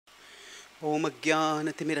Om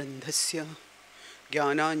Jnanatimirandhasya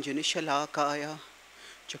Jnananjanishalaakaya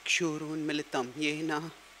Chakshurunmilitam Yena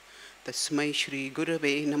Tasmai Shri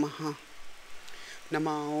Gurave Namaha. Nama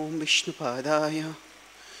Om Vishnupadaya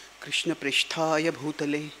Krishna Pristhaya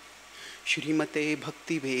Bhutale Shrimate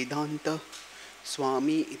Bhakti Vedanta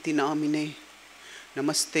Swami iti namine.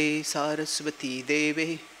 Namaste Saraswati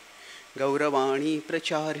Deve Gauravani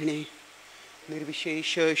Pracharine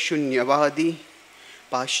Nirvishesha Shunyavadi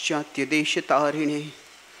Paschatya Deshatarine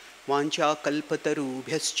Vancha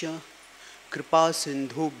Kalpatarubhyascha Kripa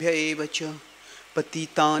Sindhubhya Evacha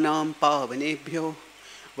Patitanam Pavanebhyo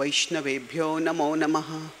Vaishnavebhyo Namo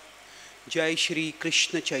Namaha. Jai Shri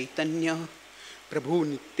Krishna Chaitanya Prabhu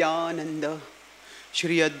Nityananda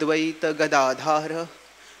Shri Advaita Gadadhara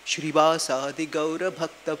Shri Vasadi Gaura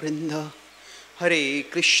Bhakta Vrinda. Hare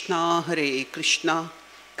Krishna Krishna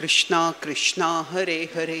Krishna Hare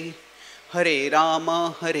Hare Hare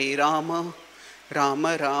Rama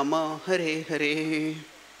Rama Rama Hare Hare.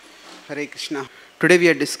 Hare Krishna. Today we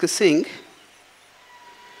are discussing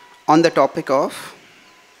on the topic of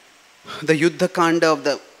the Yuddha Kanda of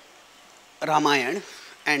the Ramayana,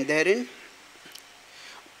 and therein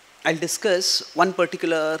I'll discuss one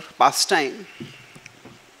particular pastime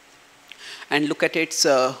and look at its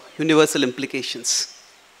universal implications.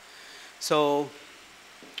 So,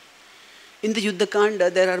 in the Yuddha Kanda,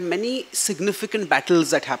 there are many significant battles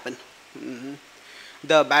that happen.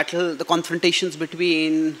 The confrontations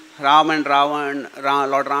between Ram and Ravan,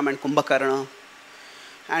 Lord Ram and Kumbhakarna,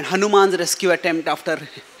 and Hanuman's rescue attempt after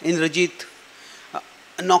Indrajit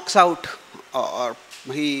knocks out, or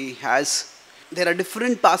he has. There are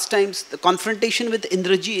different pastimes. The confrontation with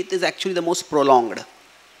Indrajit is actually the most prolonged.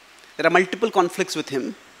 There are multiple conflicts with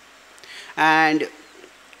him, and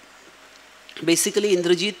basically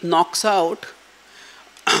Indrajit knocks out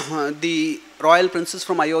the royal princes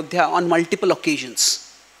from Ayodhya on multiple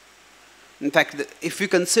occasions. In fact, if you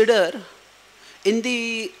consider in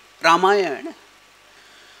the Ramayana,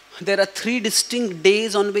 there are 3 distinct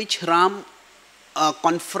days on which Ram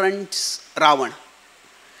confronts Ravan.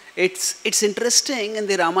 It's interesting in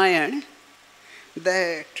the Ramayana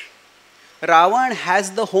that Ravan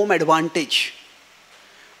has the home advantage,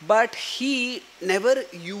 but he never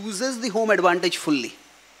uses the home advantage fully.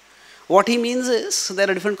 What he means is, there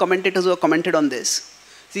are different commentators who have commented on this.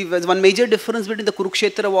 See, there's one major difference between the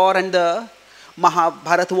Kurukshetra war and the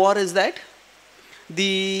Mahabharata war is that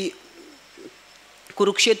the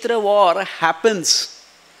Kurukshetra war happens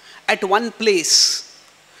at one place,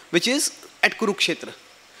 which is at Kurukshetra.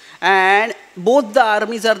 And both the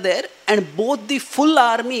armies are there, and both the full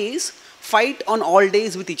armies fight on all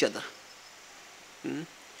days with each other.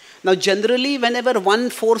 Now, generally, whenever one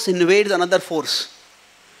force invades another force,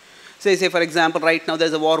 say for example, right now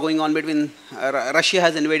there's a war going on between Russia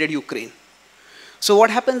has invaded Ukraine. So what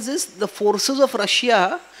happens is the forces of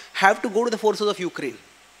Russia have to go to the forces of Ukraine.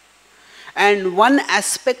 And one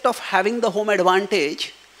aspect of having the home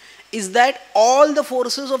advantage is that all the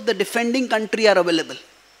forces of the defending country are available,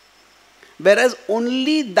 whereas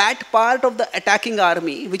only that part of the attacking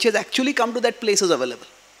army which has actually come to that place is available.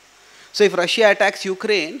 So if Russia attacks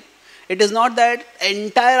Ukraine, it is not that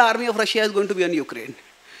entire army of Russia is going to be on Ukraine,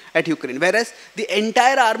 whereas the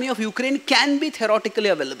entire army of Ukraine can be theoretically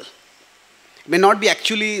available. May not be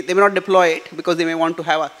actually, they may not deploy it because they may want to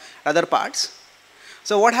have other parts.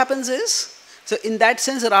 So what happens is, so in that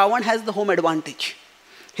sense, Ravan has the home advantage.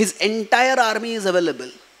 His entire army is available,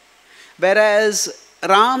 whereas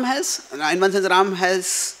Ram has, in one sense, Ram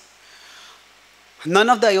has none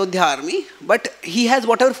of the Ayodhya army, but he has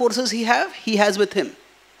whatever forces he has with him.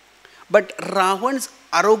 But Ravan's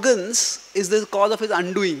arrogance is the cause of his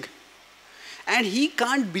undoing. And he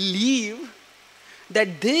can't believe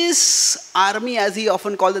that this army, as he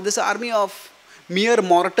often calls it, this army of mere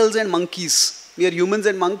mortals and monkeys, mere humans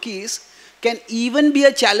and monkeys, can even be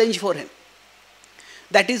a challenge for him.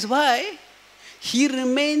 That is why he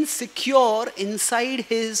remains secure inside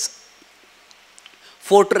his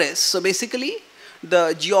fortress. So basically,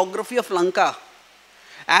 the geography of Lanka,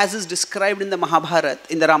 as is described in the Mahabharata,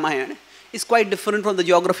 in the Ramayana, is quite different from the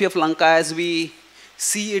geography of Lanka as we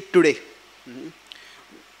see it today.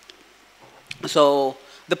 So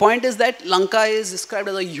the point is that Lanka is described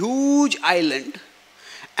as a huge island,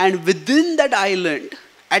 and within that island,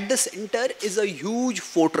 at the center, is a huge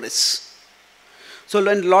fortress. So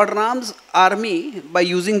when Lord Ram's army, by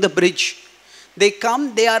using the bridge, they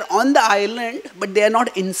come, they are on the island, but they are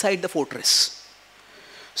not inside the fortress.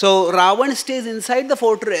 So Ravan stays inside the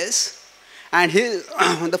fortress, and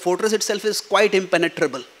the fortress itself is quite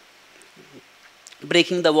impenetrable.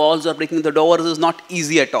 Breaking the walls or breaking the doors is not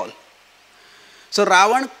easy at all. So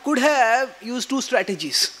Ravan could have used two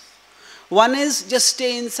strategies. One is just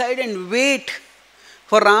stay inside and wait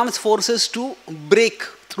for Ram's forces to break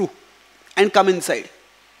through and come inside.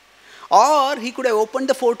 Or he could have opened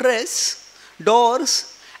the fortress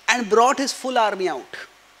doors and brought his full army out.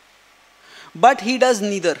 But he does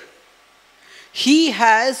neither. He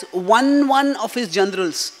has one of his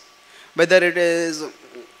generals, whether it is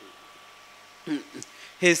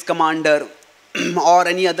his commander or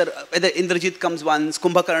any other, whether Indrajit comes once,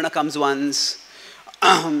 Kumbhakarna comes once,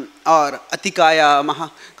 or Atikaya,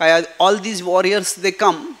 Mahakaya, all these warriors, they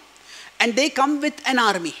come, and they come with an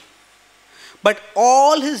army. But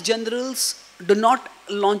all his generals do not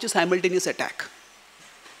launch a simultaneous attack.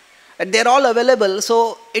 And they're all available,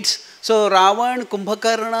 so Ravan,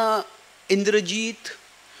 Kumbhakarna, Indrajit,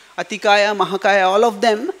 Atikaya, Mahakaya, all of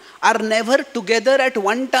them are never together at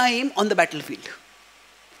one time on the battlefield.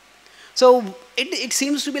 So it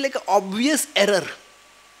seems to be like an obvious error.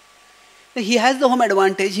 He has the home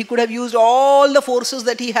advantage. He could have used all the forces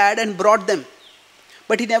that he had and brought them.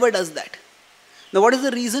 But he never does that. Now what is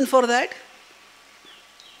the reason for that?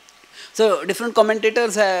 So different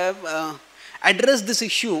commentators have addressed this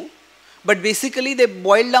issue, but basically they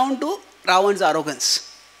boil down to Ravan's arrogance.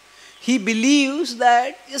 He believes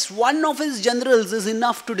that just one of his generals is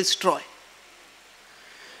enough to destroy.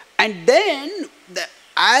 And then,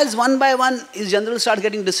 as one by one his generals start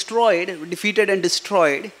getting destroyed, defeated and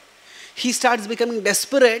destroyed, he starts becoming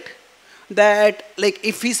desperate that, like,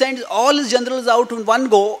 if he sends all his generals out in one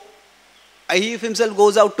go, he himself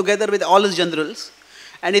goes out together with all his generals,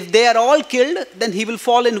 and if they are all killed, then he will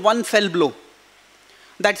fall in one fell blow.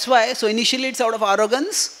 That's why, so initially it's out of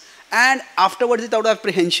arrogance, and afterwards it's out of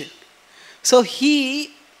apprehension. So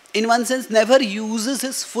he, in one sense, never uses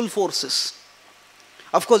his full forces.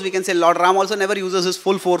 Of course, we can say Lord Ram also never uses his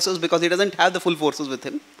full forces because he doesn't have the full forces with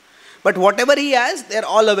him. But whatever he has, they're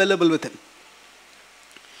all available with him.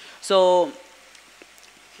 So,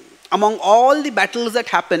 among all the battles that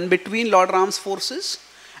happen between Lord Ram's forces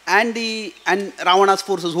and Ravana's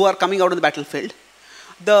forces who are coming out on the battlefield,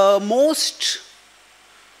 the most,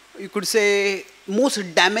 you could say,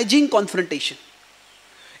 most damaging confrontation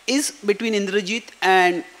is between Indrajit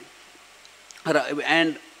and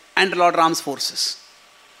Lord Ram's forces.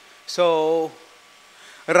 So,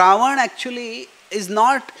 Ravan actually is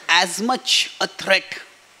not as much a threat.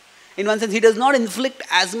 In one sense, he does not inflict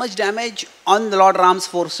as much damage on the Lord Ram's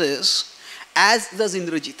forces as does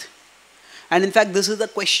Indrajit. And in fact, this is the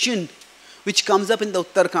question which comes up in the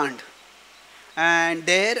Uttarakhand. And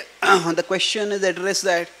there, the question is addressed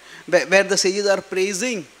that where the sages are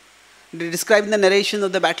praising, describing the narration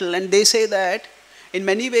of the battle, and they say that in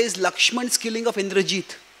many ways, Lakshman's killing of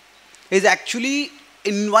Indrajit is actually,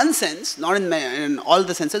 in one sense, not in all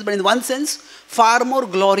the senses, but in one sense, far more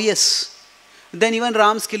glorious than even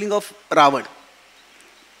Ram's killing of Ravan.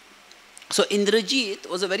 So Indrajit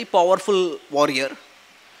was a very powerful warrior,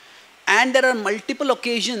 and there are multiple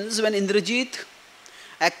occasions when Indrajit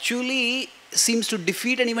actually seems to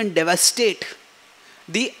defeat and even devastate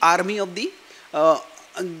the army of the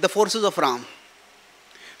forces of Ram.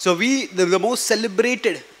 So the most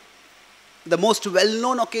celebrated, the most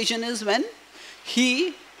well-known occasion is when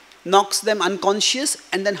he knocks them unconscious,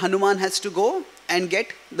 and then Hanuman has to go and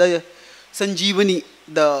get the Sanjeevani,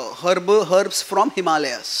 the herbs from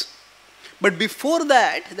Himalayas. But before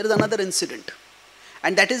that, there is another incident.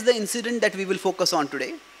 And that is the incident that we will focus on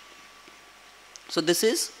today. So this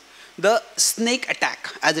is the snake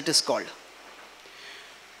attack, as it is called.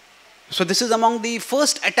 So this is among the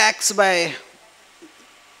first attacks by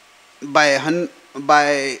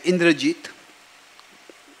Indrajit.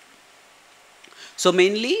 So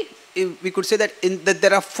mainly, we could say that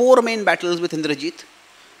there are four main battles with Indrajit.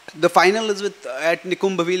 The final is at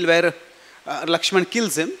Nikumbhavil, where Lakshman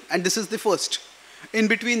kills him, and this is the first. In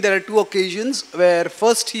between, there are two occasions where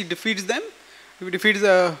first he defeats them. He defeats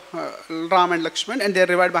Ram and Lakshman, and they are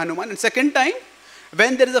revived by Hanuman. And second time,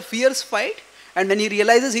 when there is a fierce fight, and when he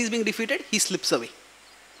realizes he is being defeated, he slips away.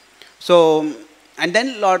 So, and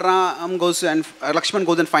then Lord Ram goes and Lakshman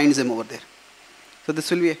goes and finds him over there. So this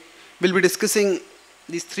we'll be discussing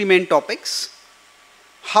these three main topics: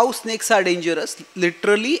 how snakes are dangerous,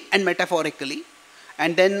 literally and metaphorically,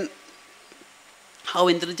 and then how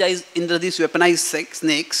Indrajit weaponized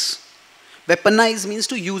snakes. Weaponize means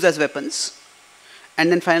to use as weapons, and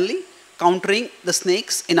then finally countering the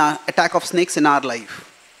snakes in our attack of snakes in our life.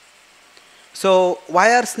 So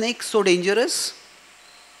why are snakes so dangerous?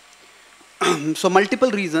 So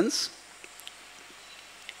multiple reasons.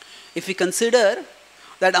 If we consider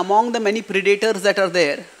that among the many predators that are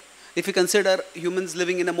there, if you consider humans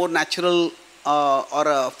living in a more natural or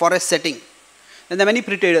a forest setting, then there are many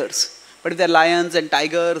predators. But if there are lions and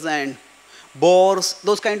tigers and boars,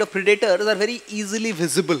 those kind of predators are very easily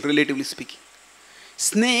visible, relatively speaking.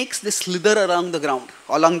 Snakes, they slither along the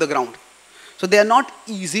ground. So they are not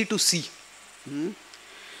easy to see.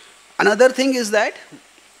 Another thing is that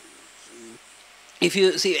if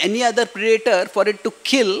you see any other predator, for it to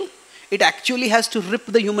kill, it actually has to rip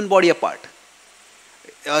the human body apart.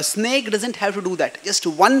 A snake doesn't have to do that. Just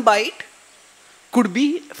one bite could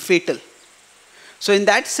be fatal. So in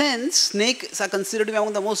that sense, snakes are considered to be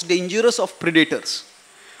among the most dangerous of predators.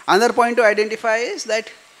 Another point to identify is that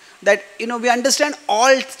we understand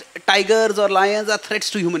all tigers or lions are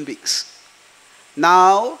threats to human beings.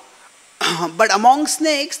 Now, but among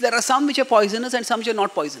snakes, there are some which are poisonous and some which are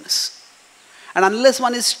not poisonous. And unless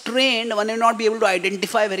one is trained, one will not be able to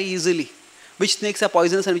identify very easily which snakes are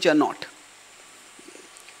poisonous and which are not.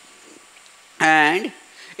 And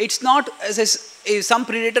it's not, some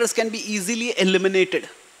predators can be easily eliminated.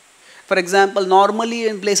 For example, normally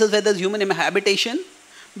in places where there's human habitation,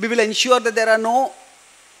 we will ensure that there are no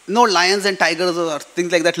lions and tigers or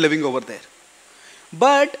things like that living over there.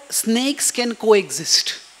 But snakes can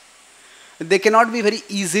coexist. They cannot be very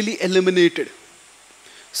easily eliminated.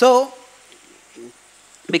 So,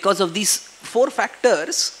 because of these 4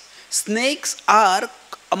 factors, snakes are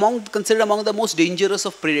considered among the most dangerous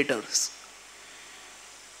of predators.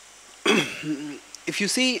 If you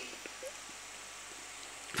see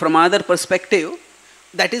from another perspective,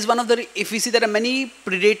 that is one of the, if we see there are many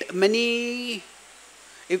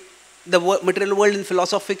if the material world in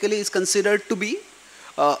philosophically is considered to be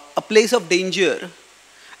a place of danger,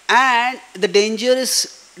 and the danger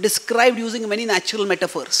is described using many natural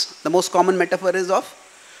metaphors. The most common metaphor is of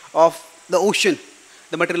the ocean.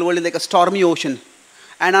 The material world is like a stormy ocean,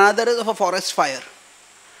 and another is of a forest fire.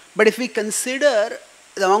 But if we consider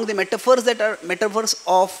among the metaphors that are metaphors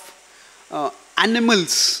of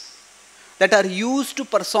animals that are used to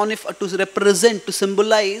personify, to represent, to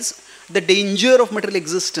symbolize the danger of material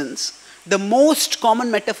existence, the most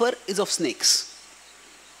common metaphor is of snakes.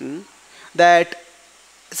 That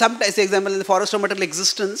sometimes, for example, in the forest of material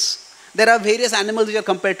existence, there are various animals which are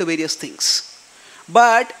compared to various things.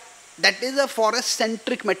 But that is a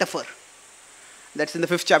forest-centric metaphor. That's in the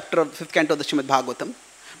 5th chapter, 5th canto of the Srimad Bhagavatam.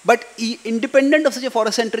 But independent of such a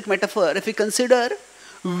forest-centric metaphor, if we consider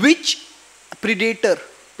which predatory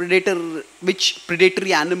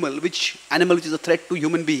animal, which animal which is a threat to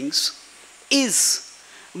human beings, is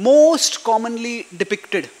most commonly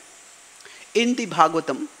depicted in the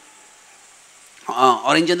Bhagavatam,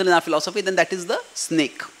 or in general in our philosophy, then that is the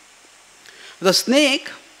snake. The snake,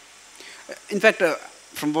 in fact,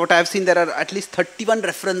 from what I have seen, there are at least 31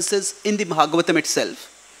 references in the Bhagavatam itself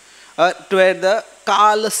to where the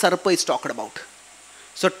Kala Sarpa is talked about.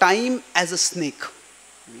 So time as a snake.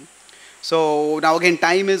 So now again,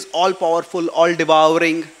 time is all powerful, all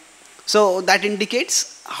devouring. So that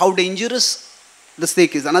indicates how dangerous the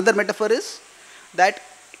snake is. Another metaphor is that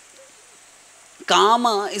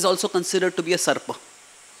Kama is also considered to be a Sarpa.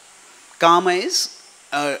 Kama is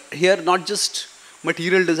here not just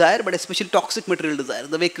material desire, but especially toxic material desire.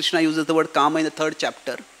 The way Krishna uses the word Kama in the 3rd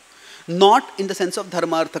chapter, not in the sense of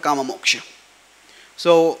Dharma, Artha, Kama, Moksha.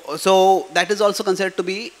 So that is also considered to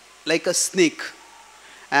be like a snake.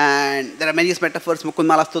 And there are many metaphors.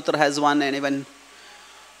 Mukundmala Stotra has one, and even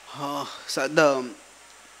the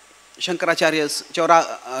Shankaracharya's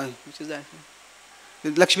which is that?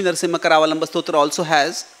 Lakshmi Narasimha Karavalamba Stotra also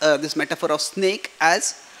has this metaphor of snake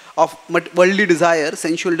as of worldly desire,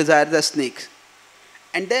 sensual desire, the snake.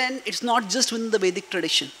 And then it's not just within the Vedic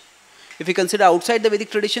tradition. If you consider outside the Vedic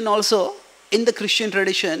tradition also, in the Christian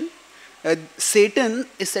tradition, Satan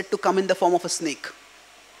is said to come in the form of a snake.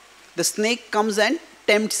 The snake comes and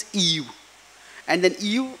tempts Eve. And then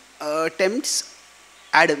Eve tempts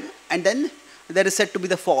Adam. And then there is said to be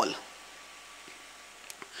the fall.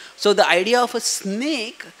 So the idea of a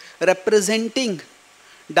snake representing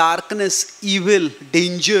darkness, evil,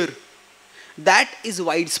 danger, that is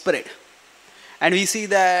widespread. And we see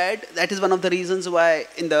that is one of the reasons why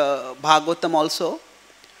in the Bhagavatam also,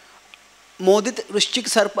 Modit Vrishchik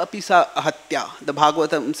Sarpa Apisa Hatya, the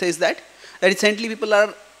Bhagavatam says that recently people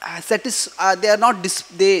are they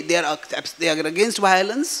are against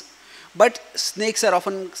violence, but snakes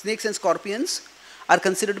and scorpions are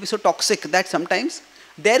considered to be so toxic that sometimes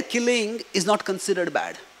their killing is not considered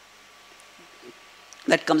bad.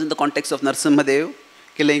 That comes in the context of Narasimhadev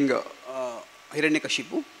killing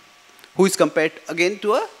Hiranyakashipu, who is compared again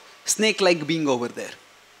to a snake-like being over there.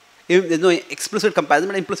 There is no explicit comparison,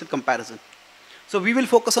 but implicit comparison. So we will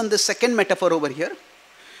focus on the second metaphor over here,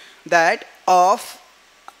 that of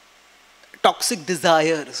toxic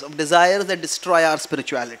desires, of desires that destroy our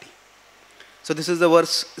spirituality. So this is the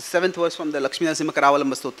verse, 7th verse from the Lakshmi Narasimha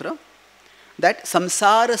Karavalamba Stotra, that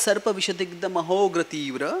samsara sarpa vishadigda mahogra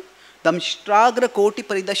tivra damshtragra koti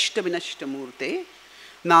paridashta vinashta murte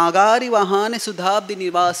nagari vahane sudhabdi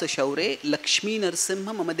nivasa shaure Lakshmi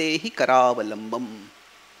Narasimha mamadehi Karavalambam.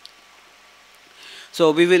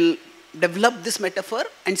 So we will develop this metaphor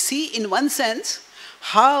and see in one sense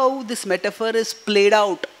how this metaphor is played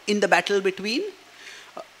out in the battle between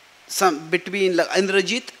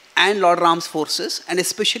Indrajit and Lord Ram's forces, and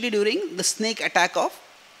especially during the snake attack of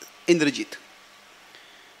Indrajit.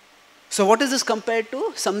 So what is this compared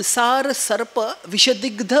to? Samsara sarpa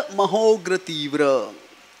vishadigdha mahogra tivra.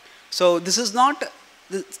 So this is not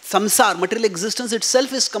the samsara, material existence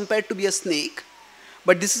itself is compared to be a snake,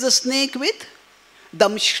 but this is a snake with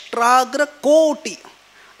damshtragra koti.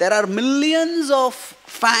 There are millions of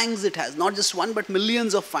fangs it has, not just one but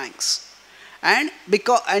millions of fangs. And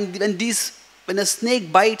when a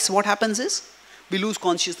snake bites, what happens is we lose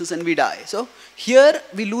consciousness and we die. So here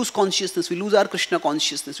we lose consciousness, we lose our Krishna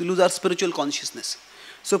consciousness, we lose our spiritual consciousness.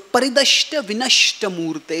 So paridashta vinashta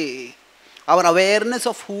murte, our awareness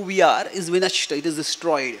of who we are is vinashta, it is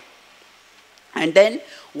destroyed. And then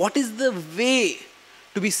what is the way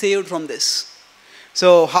to be saved from this?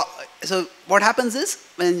 So what happens is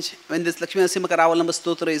when this Lakshmi Narasimha Karavalamba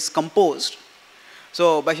Stotra is composed,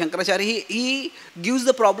 so by Shankaracharya, he gives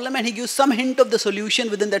the problem and he gives some hint of the solution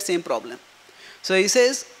within that same problem. So he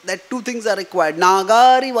says that two things are required.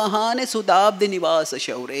 Nagari vahane sudabdi nivasa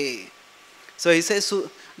shaure. So he says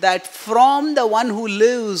that from the one who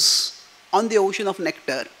lives on the ocean of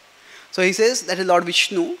nectar, so he says that is Lord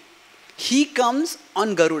Vishnu, he comes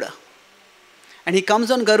on Garuda. And he comes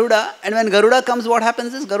on Garuda, and when Garuda comes, what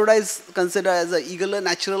happens is Garuda is considered as an eagle, a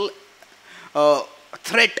natural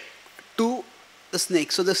threat to the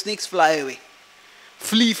snakes. So the snakes fly away,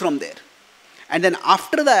 flee from there. And then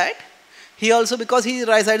after that, he also, because he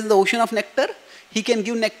resides in the ocean of nectar, he can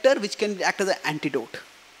give nectar which can act as an antidote.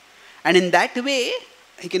 And in that way,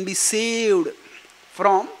 he can be saved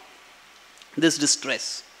from this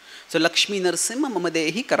distress. So Lakshmi Narasimha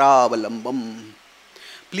mamadehi Karavalambam.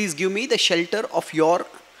 Please give me the shelter of your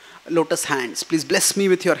lotus hands. Please bless me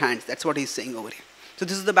with your hands. That's what he's saying over here. So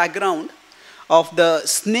this is the background of the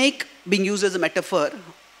snake being used as a metaphor.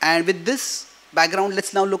 And with this background,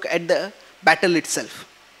 let's now look at the battle itself.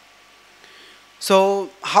 So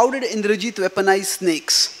how did Indrajit weaponize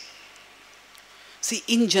snakes? See,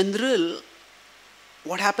 in general,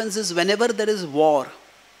 what happens is whenever there is war,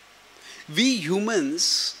 we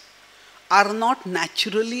humans are not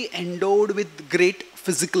naturally endowed with great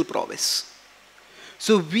physical prowess.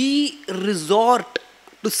 So we resort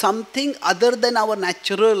to something other than our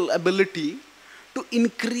natural ability to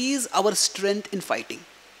increase our strength in fighting.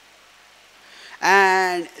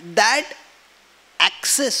 And that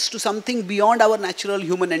access to something beyond our natural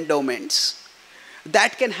human endowments,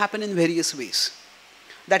 that can happen in various ways.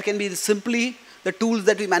 That can be simply the tools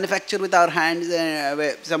that we manufacture with our hands.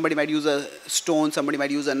 Where somebody might use a stone, somebody might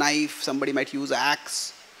use a knife, somebody might use an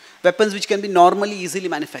axe. Weapons which can be normally easily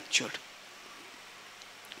manufactured.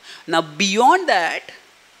 Now beyond that,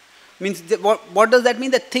 means what does that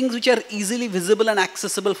mean? That things which are easily visible and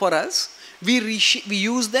accessible for us, we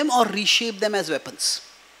use them or reshape them as weapons.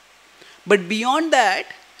 But beyond that,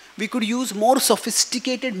 we could use more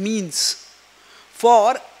sophisticated means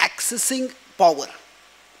for accessing power.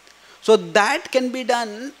 So that can be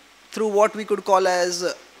done through what we could call as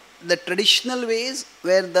the traditional ways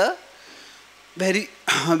where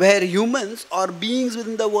humans or beings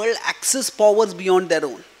within the world access powers beyond their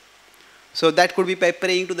own. So that could be by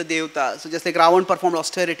praying to the Devatas. So just like Ravan performed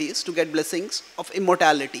austerities to get blessings of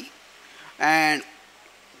immortality and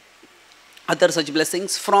other such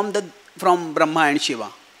blessings from Brahma and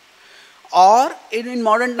Shiva. Or in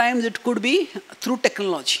modern times it could be through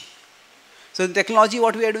technology. So in technology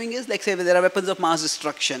what we are doing is, like say there are weapons of mass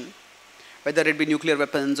destruction, whether it be nuclear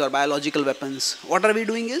weapons or biological weapons. What are we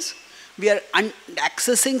doing is, we are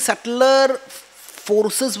accessing subtler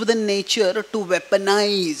forces within nature to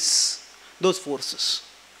weaponize those forces.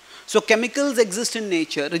 So chemicals exist in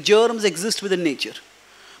nature, germs exist within nature,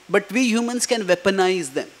 but we humans can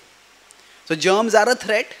weaponize them. So germs are a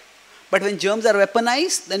threat, but when germs are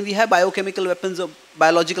weaponized, then we have biological weapons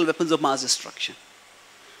of mass destruction.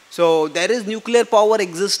 So there is nuclear power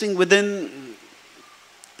existing within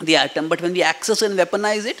the atom, but when we access and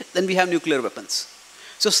weaponize it, then we have nuclear weapons.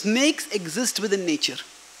 So snakes exist within nature,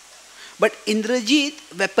 but Indrajit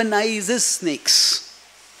weaponizes snakes.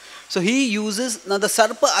 So he uses, now the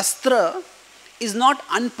Sarpa Astra is not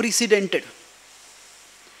unprecedented.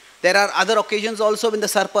 There are other occasions also when the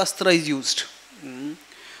Sarpastra is used.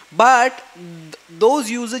 But those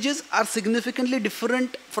usages are significantly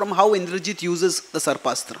different from how Indrajit uses the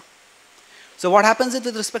Sarpastra. So what happens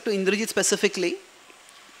with respect to Indrajit specifically?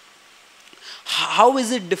 How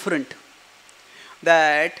is it different?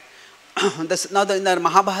 That now in the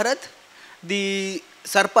Mahabharata, the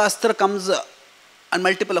Sarpastra comes on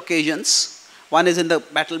multiple occasions. One is in the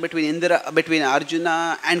battle between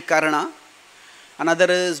Arjuna and Karna.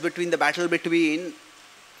 Another is between the battle between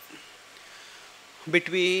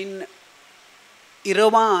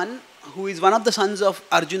Iravan, who is one of the sons of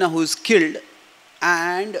Arjuna who is killed,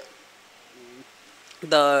 and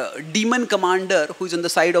the demon commander who is on the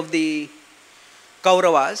side of the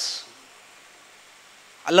Kauravas,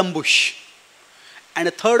 Alambush. And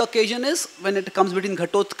a third occasion is when it comes between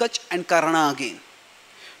Ghatotkach and Karna again.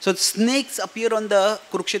 So snakes appear on the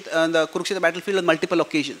Kurukshetra battlefield on multiple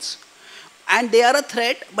occasions. And they are a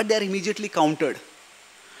threat, but they are immediately countered.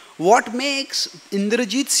 What makes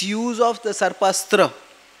Indrajit's use of the Sarpastra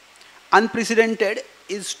unprecedented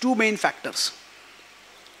is two main factors.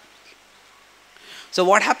 So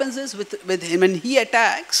what happens is with him when he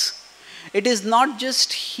attacks, it is not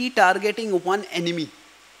just he targeting one enemy,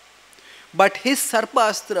 but his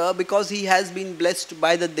Sarpastra, because he has been blessed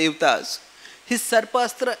by the Devatas, his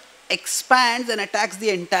Sarpastra expands and attacks the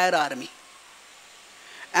entire army.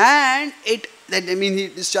 And he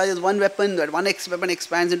discharges one weapon, that one weapon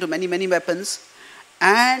expands into many, many weapons,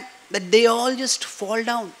 and that they all just fall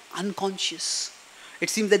down unconscious. It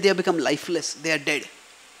seems that they have become lifeless, they are dead.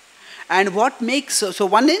 And what makes, so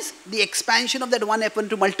one is the expansion of that one weapon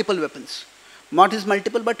to multiple weapons. Not just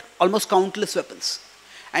multiple, but almost countless weapons.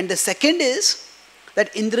 And the second is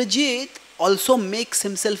that Indrajit also makes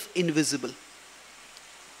himself invisible.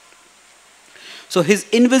 So his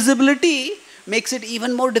invisibility makes it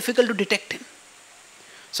even more difficult to detect him.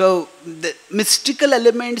 So the mystical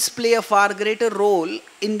elements play a far greater role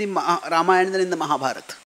in the Ramayana than in the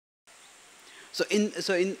Mahabharata. So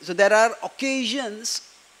there are occasions,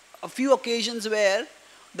 a few occasions where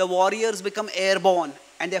the warriors become airborne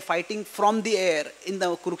and they are fighting from the air in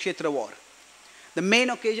the Kurukshetra war. The main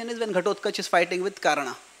occasion is when Ghatotkach is fighting with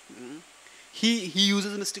Karna. He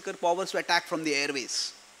uses mystical powers to attack from the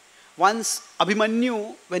airways. Once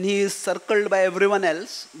Abhimanyu, when he is circled by everyone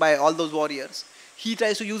else, by all those warriors, he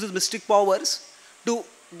tries to use his mystic powers to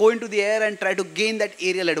go into the air and try to gain that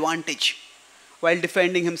aerial advantage while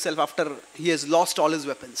defending himself after he has lost all his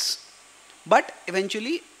weapons. But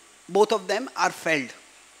eventually, both of them are felled.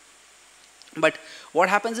 But what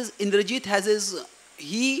happens is Indrajit has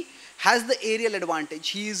the aerial advantage.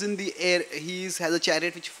 He is in the air, has a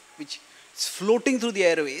chariot which is floating through the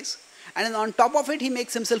airways, and then on top of it, he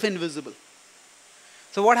makes himself invisible.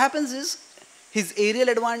 So what happens is, his aerial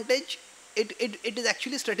advantage, it is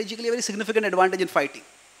actually strategically a very significant advantage in fighting.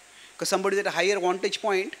 Because somebody is at a higher vantage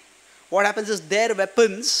point, what happens is their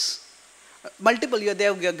weapons, they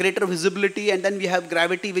have greater visibility, and then we have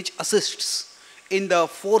gravity which assists in the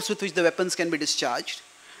force with which the weapons can be discharged.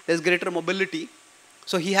 There is greater mobility.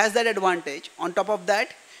 So he has that advantage. On top of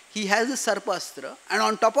that, he has his Sarpastra, and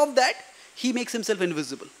on top of that, he makes himself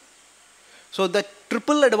invisible. So the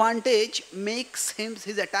triple advantage makes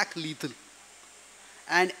his attack lethal.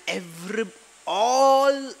 And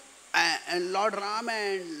Lord Rama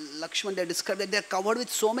and Lakshman, they describe that they are covered with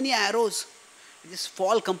so many arrows. They just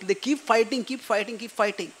fall completely. They keep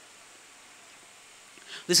fighting.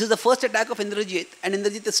 This is the first attack of Indrajit, and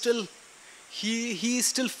Indrajit is still, he is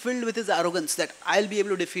still filled with his arrogance that I'll be able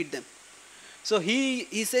to defeat them. So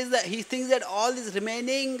he says that he thinks that all these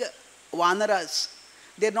remaining Vanaras,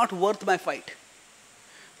 they are not worth my fight.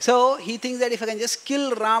 So he thinks that if I can just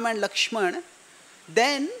kill Ram and Lakshman,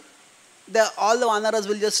 then all the Vanaras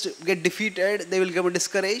will just get defeated, they will get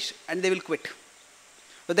discouraged, and they will quit.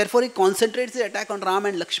 So therefore he concentrates the attack on Ram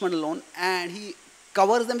and Lakshman alone, and he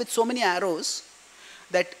covers them with so many arrows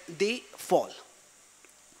that they fall.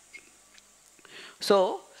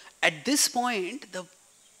 So at this point,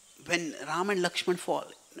 when Ram and Lakshman fall,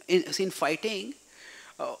 in fighting,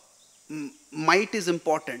 might is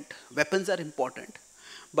important, weapons are important,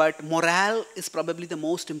 but morale is probably the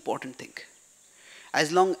most important thing.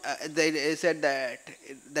 As long they said that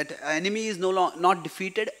enemy is not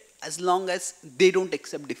defeated as long as they don't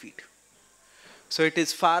accept defeat. So it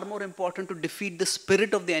is far more important to defeat the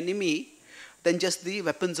spirit of the enemy than just the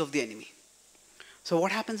weapons of the enemy. So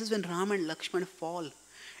what happens is when Ram and Lakshman fall,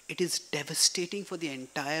 it is devastating for the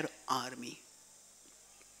entire army.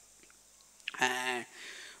 And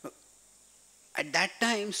at that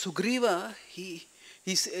time, Sugriva,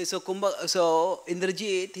 so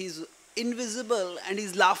Indrajit, he's invisible and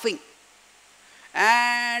he's laughing.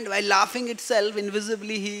 And while laughing itself,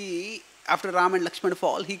 invisibly he, after Ram and Lakshman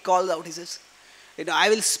fall, he calls out, he says, I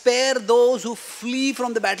will spare those who flee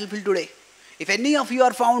from the battlefield today. If any of you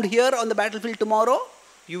are found here on the battlefield tomorrow,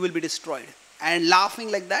 you will be destroyed. And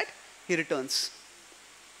laughing like that, he returns.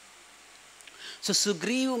 So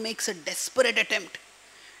Sugriva makes a desperate attempt.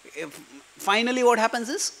 Finally what happens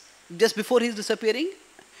is, just before he is disappearing,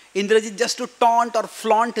 Indrajit, just to taunt or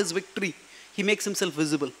flaunt his victory, he makes himself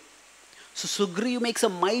visible. So Sugriva makes a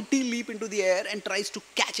mighty leap into the air and tries to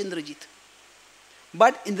catch Indrajit.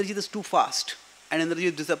 But Indrajit is too fast and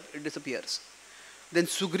Indrajit disappears. Then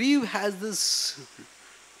Sugriva has this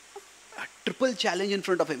triple challenge in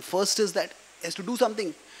front of him. First is that he has to do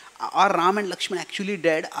something. Are Ram and Lakshman actually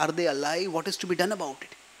dead? Are they alive? What is to be done about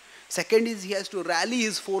it? Second is he has to rally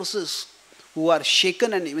his forces who are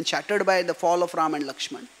shaken and even shattered by the fall of Ram and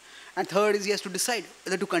Lakshman. And third is he has to decide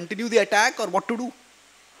whether to continue the attack or what to do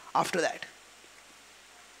after that.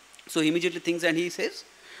 So he immediately thinks and he says,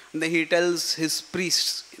 and then he tells his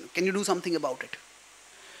priests, can you do something about it?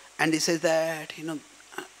 And he says that,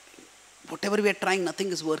 whatever we are trying, nothing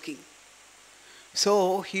is working.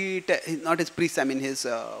 So he, not his priests, I mean his,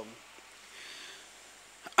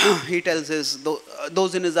 he tells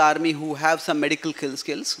those in his army who have some medical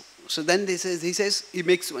skills. So then he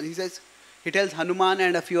makes one. He tells Hanuman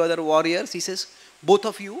and a few other warriors, he says, both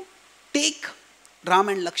of you take Ram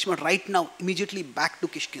and Lakshman right now, immediately back to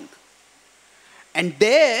Kishkinda. And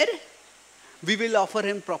there, we will offer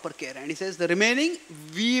him proper care. And he says, the remaining,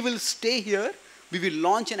 we will stay here. We will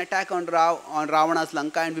launch an attack on Ravana's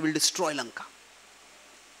Lanka and we will destroy Lanka.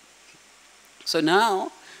 So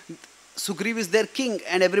now, Sugriva is their king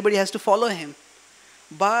and everybody has to follow him.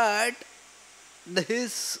 But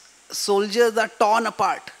his soldiers are torn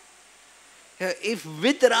apart. If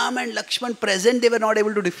with Ram and Lakshman present they were not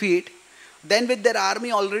able to defeat, then with their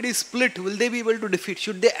army already split, will they be able to defeat?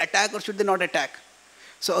 Should they attack or should they not attack?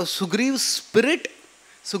 So Sugriva's spirit,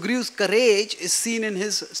 Sugriva's courage is seen in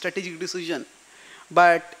his strategic decision.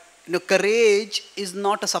 But courage is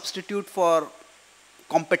not a substitute for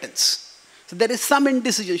competence. So there is some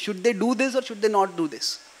indecision. Should they do this or should they not do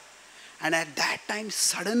this? And at that time,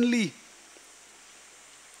 suddenly,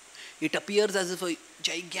 it appears as if a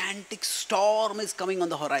gigantic storm is coming on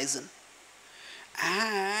the horizon.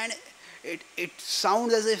 And it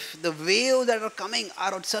sounds as if the waves that are coming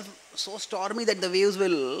are itself so stormy that the waves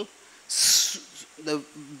will, the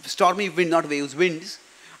stormy wind, not waves, winds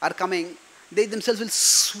are coming, they themselves will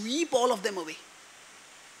sweep all of them away.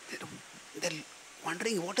 They're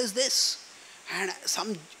wondering, what is this? And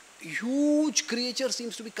some huge creature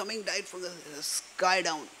seems to be coming down from the sky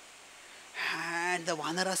down. And the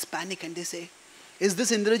Vanaras panic and they say, is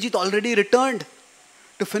this Indrajit already returned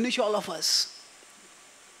to finish all of us?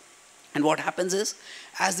 And what happens is,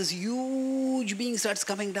 as this huge being starts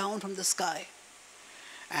coming down from the sky,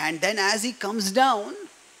 and then as he comes down,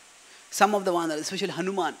 some of the Vanaras, especially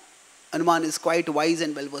Hanuman is quite wise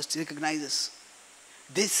and well versed, he recognizes,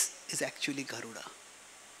 this is actually Garuda.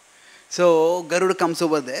 So Garuda comes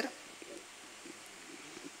over there.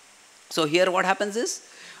 So here what happens is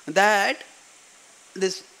that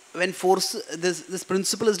this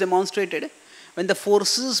principle is demonstrated when the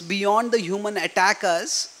forces beyond the human attack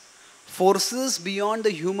us. Forces beyond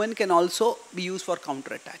the human can also be used for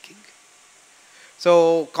counter-attacking.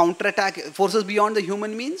 So counter-attack, forces beyond the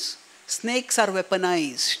human means snakes are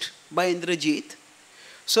weaponized by Indrajit.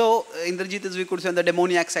 So Indrajit is, we could say, on the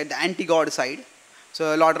demoniac side, the anti-god side.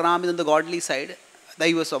 So Lord Ram is on the godly side,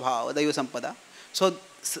 Daiva Swabhava, Daiva Sampada. So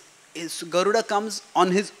Garuda comes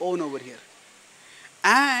on his own over here.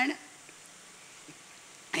 And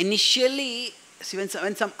initially,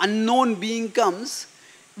 when some unknown being comes,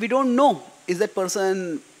 we don't know, is that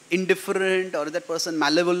person indifferent or is that person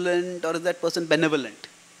malevolent or is that person benevolent?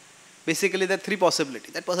 Basically, there are three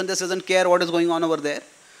possibilities. That person just doesn't care what is going on over there.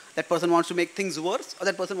 That person wants to make things worse or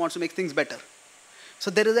that person wants to make things better. So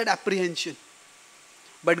there is that apprehension.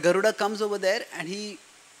 But Garuda comes over there and he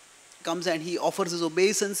comes and he offers his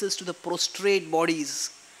obeisances to the prostrate bodies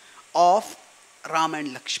of Ram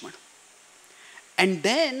and Lakshman. And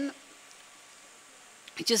then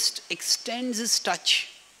he just extends his touch.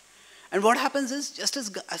 And what happens is, just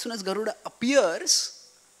as soon as Garuda appears,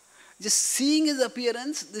 just seeing his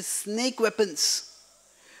appearance, the snake weapons,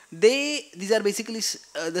 these are basically,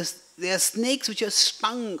 they are snakes which have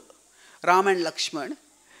stung Ram and Lakshman.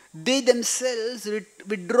 They themselves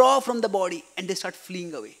withdraw from the body and they start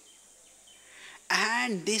fleeing away.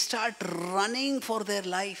 And they start running for their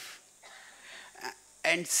life.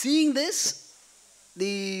 And seeing this,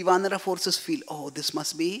 the Vanara forces feel, oh, this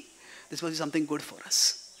must be something good for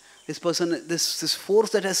us. this person, this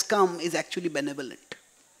force that has come is actually benevolent.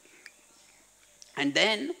 And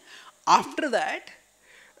then after that,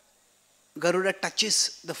 Garuda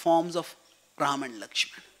touches the forms of Ram and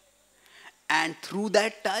Lakshman. And through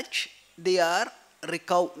that touch, they are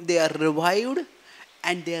revived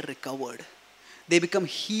and they are recovered. They become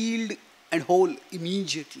healed and whole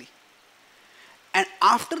immediately. And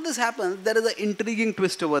after this happens, there is an intriguing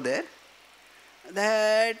twist over there,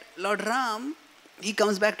 that Lord Ram, he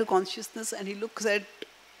comes back to consciousness and he looks at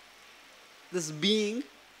this being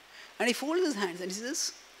and he folds his hands and he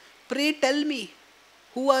says, "Pray tell me,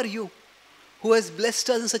 who are you who has blessed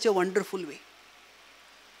us in such a wonderful way?"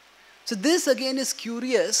 So this again is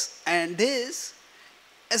curious, and this,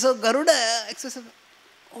 as a Garuda expresses,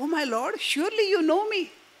 "Oh my Lord, surely you know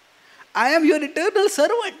me. I am your eternal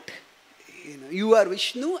servant. You are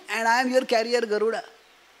Vishnu and I am your carrier Garuda."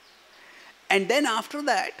 And then after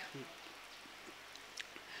that,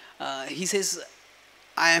 he says,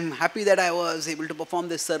 "I am happy that I was able to perform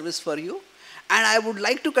this service for you, and I would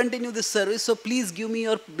like to continue this service, so please give me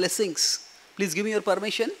your blessings. Please give me your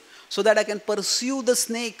permission so that I can pursue the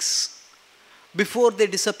snakes before they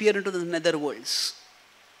disappear into the nether worlds."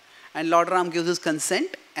 And Lord Ram gives his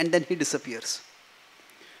consent and then he disappears.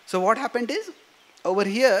 So what happened is, over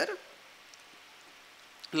here,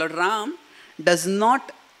 Lord Ram does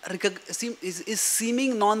not is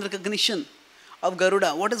seeming non-recognition of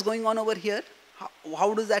Garuda. What is going on over here?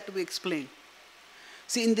 How does that be explained?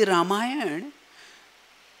 See, in the Ramayana,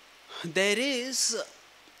 there is,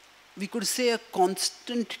 we could say, a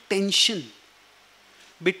constant tension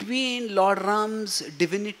between Lord Ram's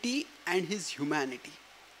divinity and his humanity.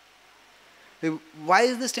 Why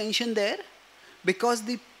is this tension there? Because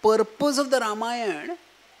the purpose of the Ramayana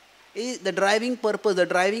is, the driving purpose, the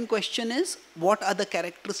driving question is, what are the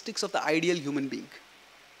characteristics of the ideal human being?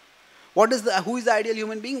 Who is the ideal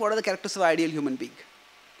human being? What are the characteristics of the ideal human being?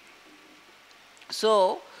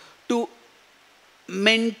 So, to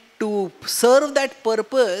serve that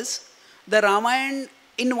purpose, the Ramayana,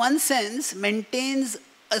 in one sense, maintains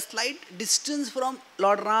a slight distance from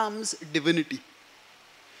Lord Ram's divinity.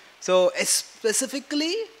 So,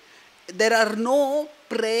 specifically, there are no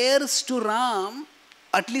prayers to Ram,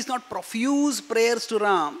 at least not profuse prayers to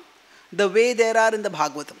Ram, the way there are in the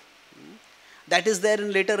Bhagavatam. That is there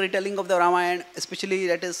in later retelling of the Ramayana, especially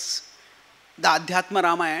that is the Adhyatma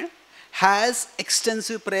Ramayana, has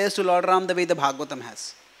extensive prayers to Lord Ram the way the Bhagavatam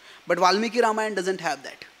has. But Valmiki Ramayana doesn't have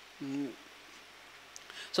that.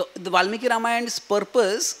 So the Valmiki Ramayana's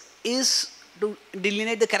purpose is to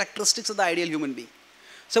delineate the characteristics of the ideal human being.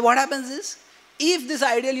 So what happens is, if this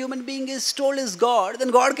ideal human being is told is God,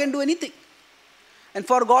 then God can do anything. And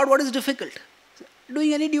for God, what is difficult?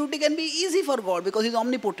 Doing any duty can be easy for God because He is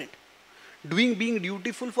omnipotent. Being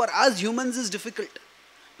dutiful for us humans is difficult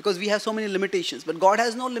because we have so many limitations. But God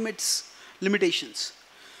has no limitations.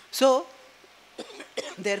 So,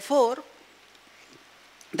 therefore,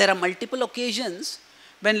 there are multiple occasions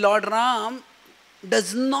when Lord Ram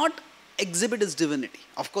does not exhibit his divinity.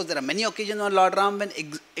 Of course, there are many occasions when Lord Ram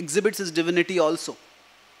exhibits his divinity also.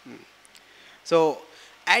 So,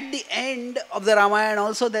 at the end of the Ramayana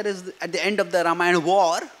also, there is, at the end of the Ramayana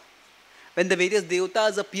war, when the various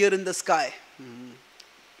Devatas appear in the sky,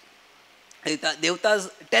 Devatas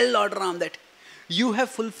tell Lord Ram that you have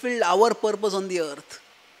fulfilled our purpose on the earth.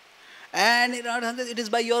 And it is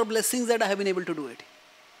by your blessings that I have been able to do it.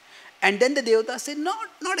 And then the Devatas say,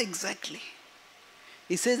 not exactly.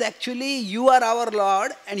 He says, actually, you are our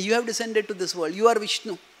Lord and you have descended to this world. You are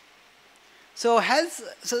Vishnu. So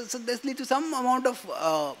this leads to some amount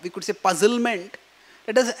of, we could say, puzzlement.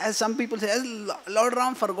 That is, as some people say, has Lord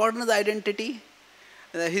Ram forgotten his identity,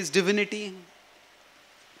 his divinity?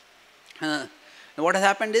 What has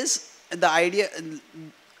happened is, the idea,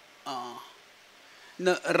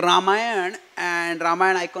 the Ramayana and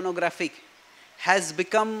Ramayana iconographic has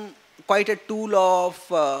become quite a tool of,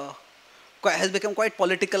 has become quite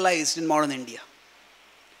politicalized in modern India.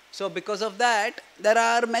 So because of that, there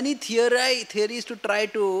are many theories to try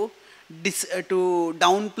to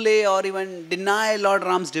downplay or even deny Lord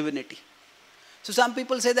Ram's divinity. So some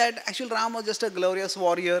people say that actually Ram was just a glorious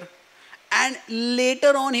warrior and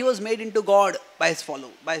later on he was made into God by his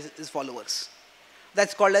followers.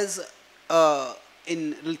 That's called as,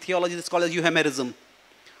 in theology, it's called as euhemerism.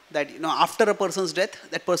 That, after a person's death,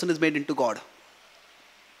 that person is made into God.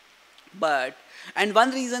 And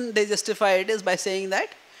one reason they justify it is by saying that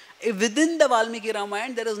within the Valmiki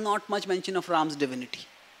Ramayana, there is not much mention of Ram's divinity.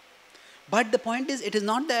 But the point is, it is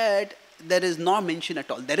not that there is no mention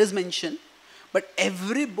at all. There is mention, but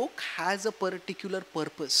every book has a particular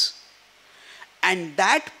purpose. And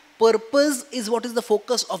that purpose is what is the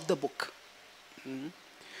focus of the book.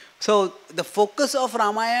 So the focus of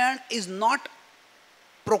Ramayana is not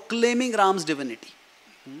proclaiming Ram's divinity.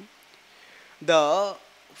 The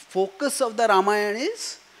focus of the Ramayana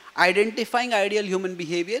is identifying ideal human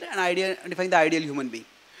behavior and identifying the ideal human being.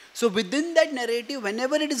 So within that narrative,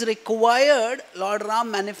 whenever it is required, Lord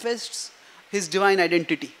Ram manifests his divine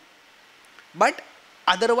identity. But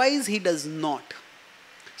otherwise he does not.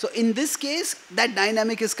 So in this case, that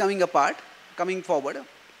dynamic is coming forward.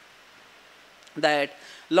 That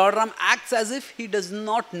Lord Ram acts as if he does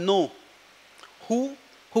not know who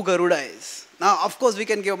Garuda is. Now, of course, we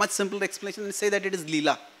can give a much simpler explanation and say that it is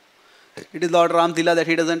Leela. It is Lord Ram's Leela that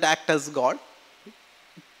he doesn't act as God.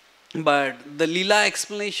 But the Leela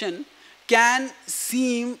explanation can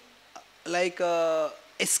seem like a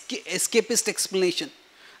escapist explanation.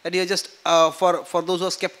 That you are just, for those who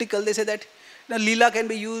are skeptical, they say that Leela can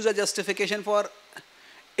be used as justification for,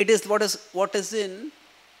 it is what is in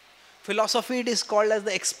philosophy, it is called as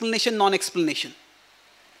the explanation non-explanation.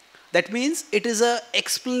 That means it is a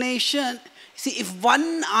explanation. See, if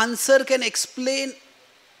one answer can explain,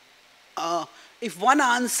 if one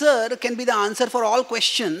answer can be the answer for all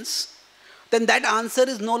questions, then that answer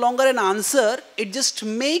is no longer an answer, it just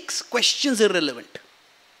makes questions irrelevant.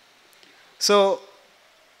 So,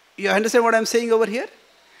 you understand what I am saying over here?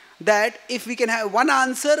 That if we can have one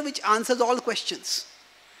answer which answers all questions,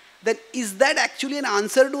 then is that actually an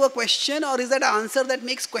answer to a question, or is that an answer that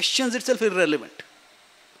makes questions itself irrelevant?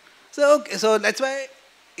 So that's why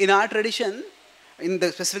in our tradition,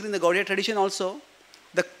 specifically in the Godhead tradition also,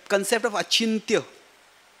 the concept of achintya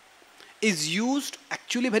is used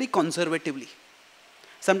actually very conservatively.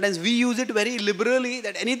 Sometimes we use it very liberally,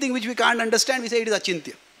 that anything which we can't understand, we say it is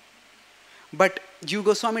achintya. But Jiva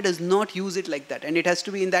Goswami does not use it like that, and it has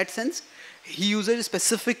to be in that sense. He uses it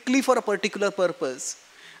specifically for a particular purpose,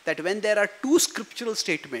 that when there are two scriptural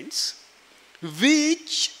statements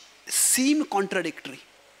which seem contradictory,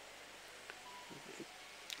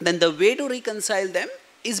 then the way to reconcile them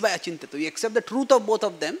is by achintya. We accept the truth of both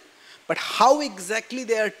of them, but how exactly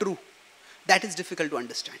they are true, that is difficult to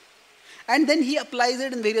understand. And then he applies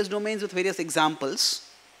it in various domains with various examples.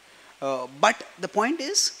 But the point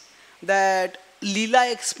is that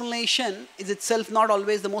Leela explanation is itself not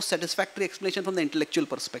always the most satisfactory explanation from the intellectual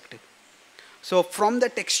perspective. So from the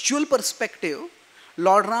textual perspective,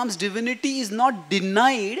 Lord Ram's divinity is not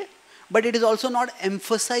denied, but it is also not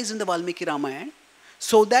emphasized in the Valmiki Ramayana,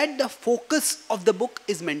 so that the focus of the book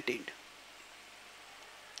is maintained.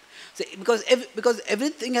 So because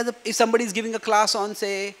everything has if somebody is giving a class on,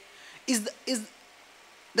 say,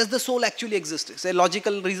 does the soul actually exist? Say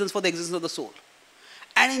logical reasons for the existence of the soul.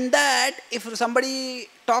 And in that, if somebody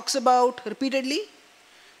talks about repeatedly,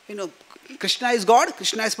 Krishna is God,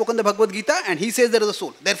 Krishna has spoken the Bhagavad Gita, and he says there is a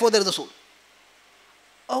soul, therefore there is a soul.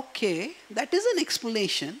 Okay, that is an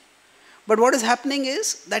explanation. But what is happening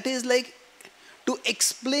is, that is like, to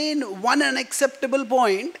explain one unacceptable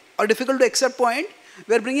point, or difficult to accept point,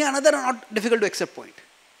 we are bringing another not difficult to accept point.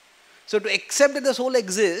 So to accept that the soul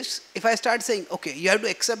exists, if I start saying, okay, you have to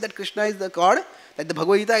accept that Krishna is the God, that the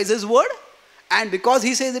Bhagavad Gita is his word, and because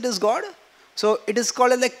he says it is God, so it is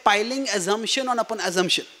called as like piling assumption upon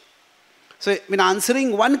assumption. So when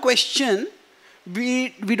answering one question, we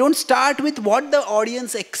don't start with what the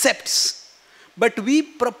audience accepts, but we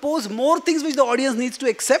propose more things which the audience needs to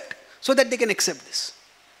accept so that they can accept this.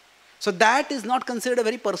 So that is not considered a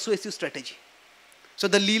very persuasive strategy. So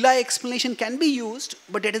the Leela explanation can be used,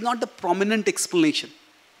 but it is not the prominent explanation,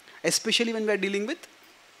 especially when we are dealing with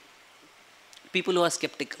people who are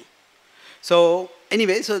skeptical. So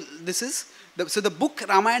anyway, so this is, the book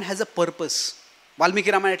Ramayana has a purpose. Valmiki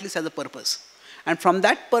Ramayana at least has a purpose. And from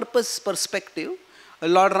that purpose perspective,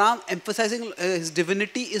 Lord Ram emphasizing his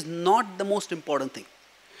divinity is not the most important thing.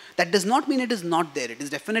 That does not mean it is not there. It is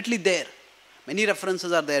definitely there. Many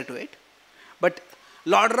references are there to it. But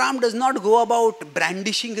Lord Ram does not go about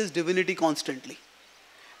brandishing his divinity constantly.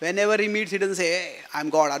 Whenever he meets, he doesn't say, hey, I'm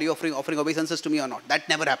God, are you offering obeisances to me or not? That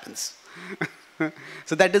never happens.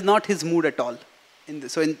 So that is not his mood at all.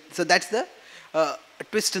 So that's the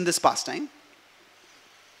twist in this pastime.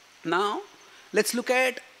 Now, let's look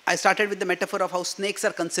at, I started with the metaphor of how snakes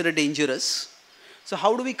are considered dangerous. So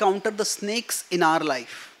how do we counter the snakes in our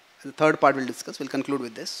life? The third part we'll discuss, we'll conclude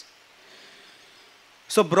with this.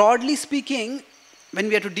 So broadly speaking, when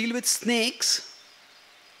we have to deal with snakes,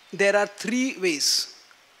 there are three ways.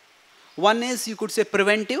 One is, you could say,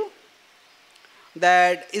 preventive.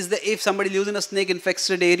 That is, if somebody lives in a snake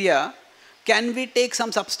infested area, can we take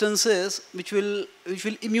some substances which will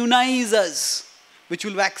immunize us, which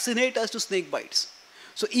will vaccinate us to snake bites?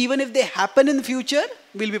 So even if they happen in the future,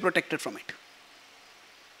 we'll be protected from it.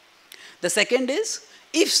 The second is,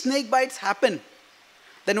 if snake bites happen,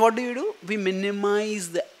 then what do? We minimize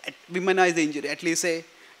the injury. At least say,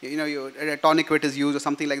 a tourniquet is used or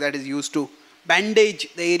something like that is used to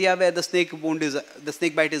bandage the area where the snake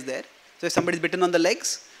bite is there. So if somebody is bitten on the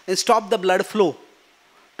legs, then stop the blood flow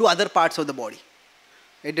to other parts of the body.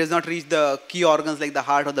 It does not reach the key organs like the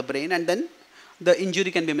heart or the brain, and then the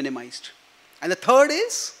injury can be minimized. And the third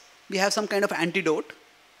is, we have some kind of antidote.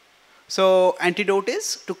 So antidote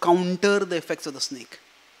is to counter the effects of the snake.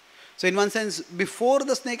 So in one sense, before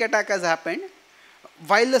the snake attack has happened,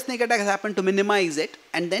 while the snake attack has happened, to minimize it,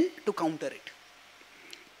 and then to counter it.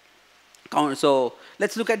 So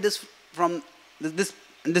let's look at this from these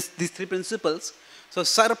three principles. So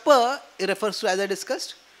sarpa, it refers to, as I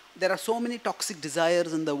discussed, there are so many toxic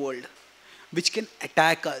desires in the world which can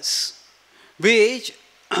attack us, which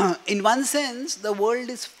in one sense the world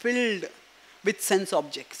is filled with sense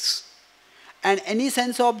objects, and any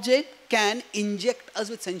sense object can inject us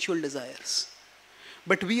with sensual desires.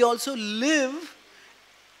 But we also live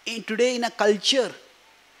today in a culture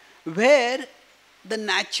where the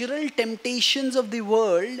natural temptations of the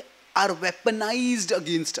world are weaponized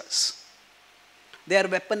against us. They are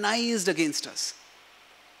weaponized against us.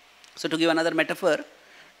 So to give another metaphor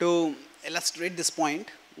to illustrate this point,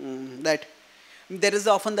 that there is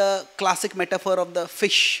often the classic metaphor of the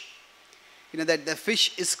fish. That the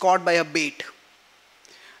fish is caught by a bait.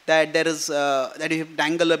 That there is that you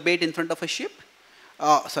dangle a bait in front of a ship,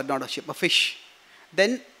 sorry, not a ship, a fish.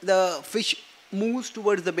 Then the fish moves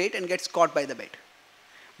towards the bait and gets caught by the bait.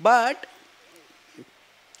 But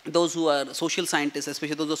those who are social scientists,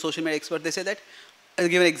 especially those who are social media experts, they say that, I'll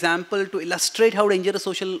give an example to illustrate how dangerous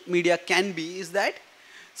social media can be, is that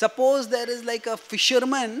suppose there is like a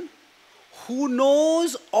fisherman who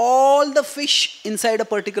knows all the fish inside a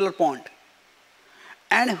particular pond,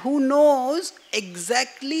 and who knows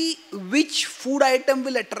exactly which food item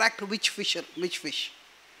will attract which fish.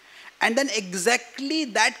 And then exactly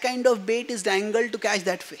that kind of bait is dangled to catch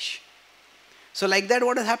that fish. So like that,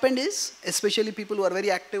 what has happened is, especially people who are very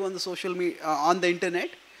active on the social media, on the internet,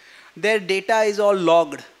 their data is all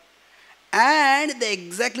logged. And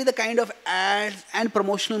exactly the kind of ads and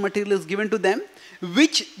promotional material is given to them,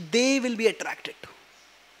 which they will be attracted to.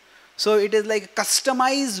 So it is like a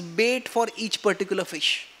customized bait for each particular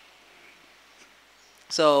fish.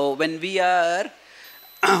 So when we are,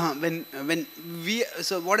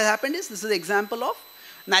 so what has happened is, this is an example of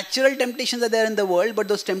natural temptations are there in the world, but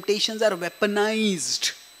those temptations are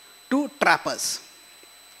weaponized to trap us.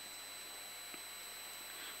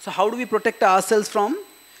 So how do we protect ourselves from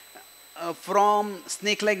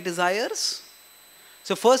snake-like desires?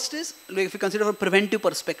 So first is, if we consider from a preventive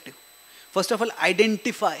perspective, first of all,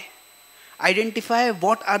 identify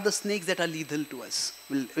what are the snakes that are lethal to us.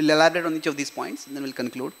 We'll elaborate on each of these points and then we'll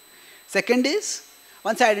conclude. Second is,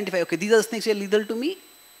 once I identify, okay, these are the snakes which are lethal to me,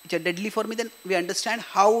 which are deadly for me, then we understand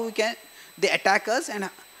how they attack us, and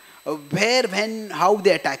where, when, how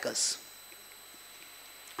they attack us.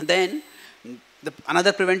 And then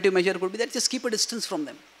another preventive measure could be that just keep a distance from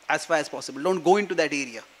them as far as possible. Don't go into that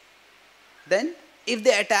area. Then if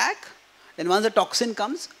they attack, then once the toxin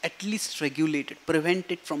comes, at least regulate it,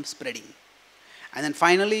 prevent it from spreading. And then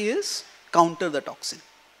finally is counter the toxin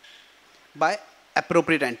by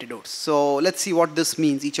appropriate antidotes. So let's see what this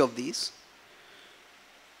means, each of these.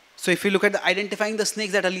 So if you look at identifying the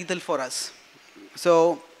snakes that are lethal for us.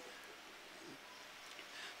 So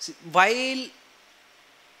while,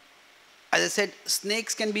 as I said,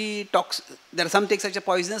 snakes can be toxic. There are some snakes which are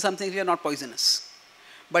poisonous, some snakes which are not poisonous.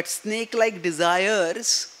 But snake-like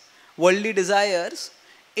desires, worldly desires,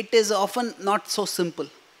 it is often not so simple.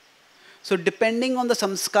 So depending on the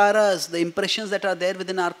samskaras, the impressions that are there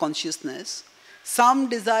within our consciousness, some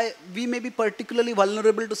desire, we may be particularly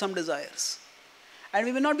vulnerable to some desires. And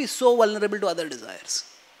we may not be so vulnerable to other desires.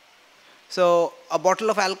 So a bottle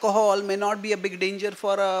of alcohol may not be a big danger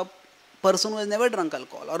for a person who has never drunk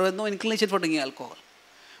alcohol or who has no inclination for drinking alcohol.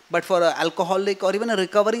 But for an alcoholic or even a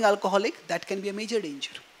recovering alcoholic, that can be a major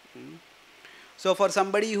danger. So for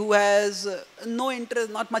somebody who has no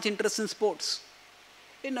interest, not much interest in sports,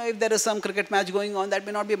 if there is some cricket match going on, that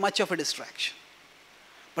may not be much of a distraction.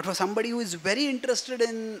 But for somebody who is very interested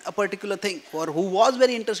in a particular thing, or who was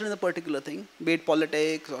very interested in a particular thing, be it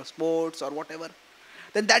politics or sports or whatever,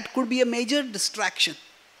 then that could be a major distraction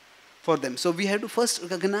for them. So we have to first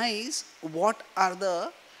recognize what are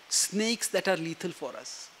the snakes that are lethal for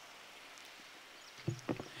us.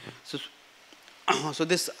 So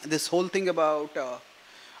this whole thing about,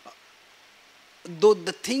 though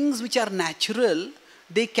the things which are natural,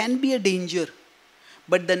 they can be a danger.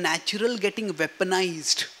 But the natural getting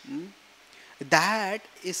weaponized, that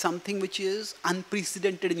is something which is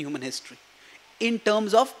unprecedented in human history in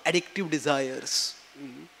terms of addictive desires.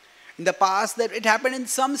 In the past, that it happened in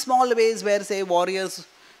some small ways where, say, warriors,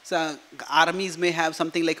 armies may have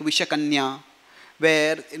something like Vishakanya,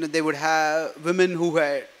 where they would have women who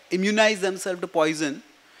had immunized themselves to poison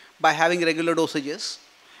by having regular dosages.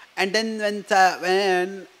 And then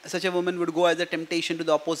when such a woman would go as a temptation to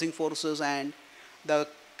the opposing forces, and the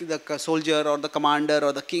soldier or the commander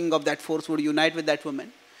or the king of that force would unite with that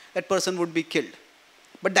woman, that person would be killed.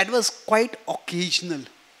 But that was quite occasional.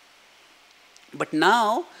 But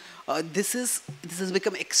now this has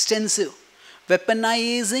become extensive,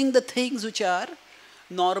 weaponizing the things which are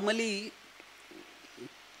normally,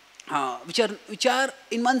 which are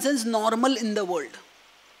in one sense normal in the world.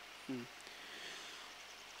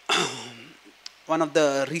 One of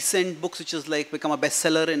the recent books which has become a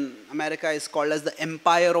bestseller in America is called as The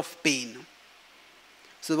Empire of Pain.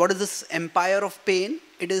 So what is this empire of pain?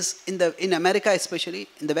 It is in America, especially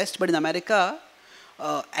in the West, but in America,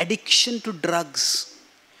 addiction to drugs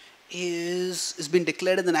is been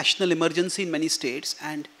declared as a national emergency in many states,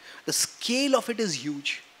 and the scale of it is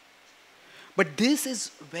huge. But this is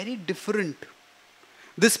very different.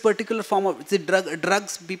 This particular form of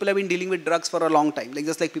drugs, people have been dealing with drugs for a long time,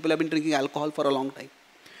 just like people have been drinking alcohol for a long time.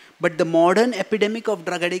 But the modern epidemic of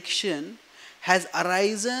drug addiction has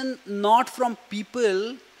arisen not from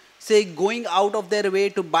people, say, going out of their way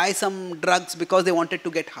to buy some drugs because they wanted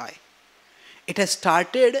to get high. It has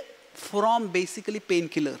started from basically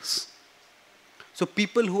painkillers. So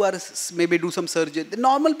people who are maybe do some surgery, the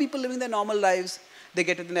normal people living their normal lives, they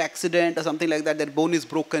get in an accident or something like that, their bone is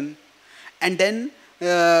broken, and then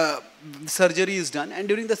surgery is done. And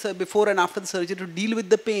during the before and after the surgery, to deal with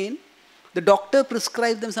the pain, the doctor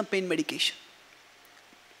prescribes them some pain medication.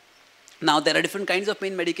 Now there are different kinds of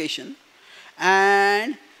pain medication,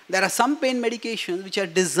 and there are some pain medications which are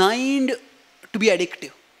designed to be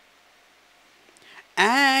addictive.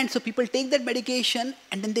 And so people take that medication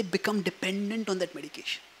and then they become dependent on that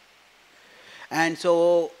medication. And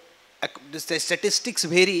so the statistics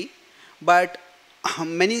vary, but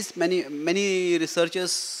many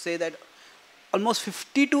researchers say that almost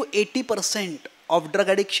 50 to 80% of drug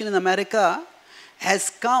addiction in America has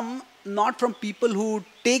come not from people who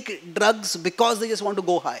take drugs because they just want to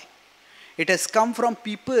go high. It has come from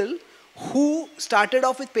people who started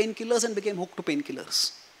off with painkillers and became hooked to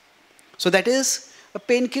painkillers. So that is, a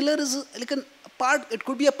painkiller is like a part, it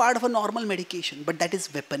could be a part of a normal medication, but that is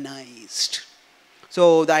weaponized.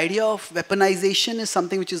 So the idea of weaponization is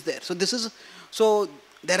something which is there. So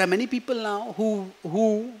there are many people now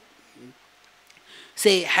who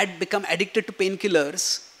say had become addicted to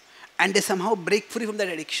painkillers, and they somehow break free from that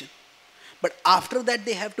addiction. But after that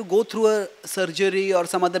they have to go through a surgery or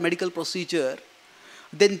some other medical procedure.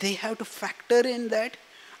 Then they have to factor in that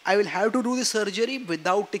I will have to do the surgery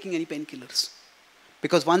without taking any painkillers.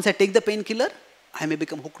 Because once I take the painkiller, I may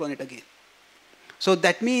become hooked on it again. So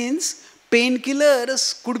that means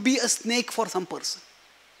painkillers could be a snake for some person.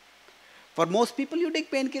 For most people, you take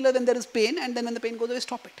painkiller, then there is pain, and then when the pain goes away,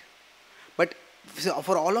 stop it. But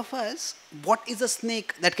for all of us, what is a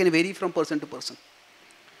snake? That can vary from person to person.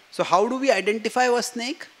 So how do we identify a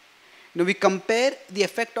snake? We compare the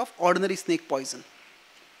effect of ordinary snake poison.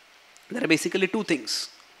 There are basically two things.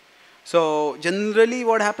 So generally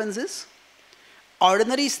what happens is,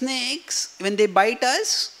 ordinary snakes, when they bite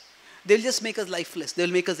us, they'll just make us lifeless.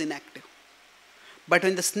 They'll make us inactive. But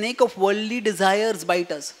when the snake of worldly desires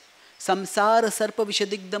bite us, samsara sarpa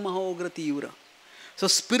vishadigda mahograti yura. So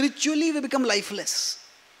spiritually we become lifeless.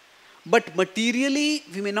 But materially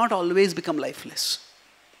we may not always become lifeless.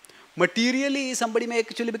 Materially somebody may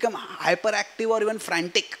actually become hyperactive or even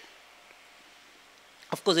frantic.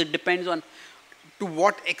 Of course it depends on to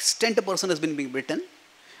what extent a person has been being bitten.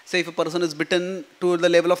 Say if a person is bitten to the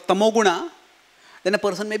level of tamoguna, then a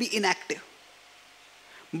person may be inactive.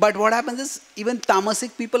 But what happens is, even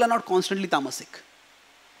tamasic people are not constantly tamasic.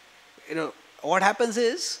 What happens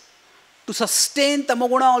is, to sustain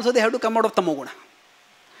tamoguna also they have to come out of tamoguna.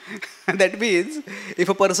 That means, if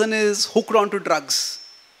a person is hooked onto drugs,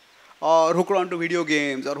 or hooked onto video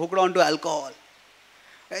games, or hooked onto alcohol,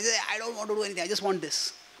 I say, I don't want to do anything, I just want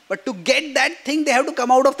this. But to get that thing, they have to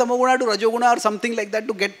come out of tamoguna to rajoguna or something like that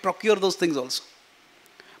to procure those things also.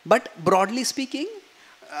 But broadly speaking,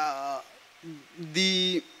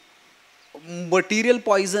 the material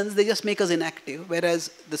poisons, they just make us inactive. Whereas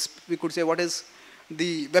we could say, what is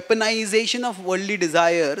the weaponization of worldly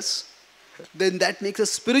desires, then that makes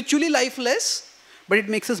us spiritually lifeless, but it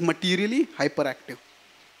makes us materially hyperactive.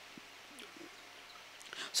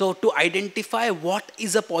 So to identify what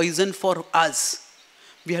is a poison for us,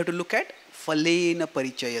 we have to look at phalena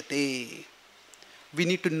parichayate. We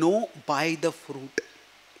need to know by the fruit.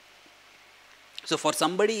 So for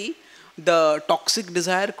somebody, the toxic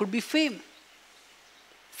desire could be fame.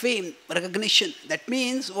 Fame, recognition. That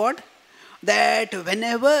means what? That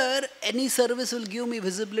whenever any service will give me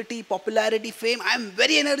visibility, popularity, fame, I am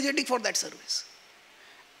very energetic for that service.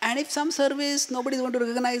 And if some service, nobody is going to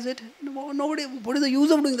recognize it, nobody, what is the use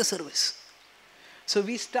of doing the service? So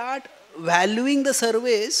we start valuing the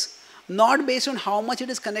service not based on how much it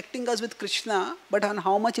is connecting us with Krishna, but on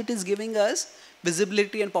how much it is giving us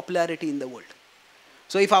visibility and popularity in the world.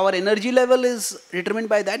 So if our energy level is determined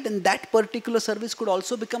by that, then that particular service could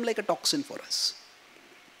also become like a toxin for us.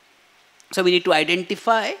 So we need to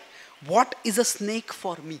identify what is a snake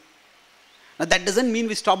for me. Now that doesn't mean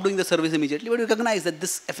we stop doing the service immediately, but we recognize that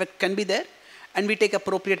this effect can be there and we take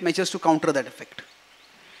appropriate measures to counter that effect.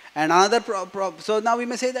 And another so now we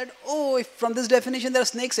may say that, oh, if from this definition there are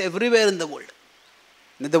snakes everywhere in the world.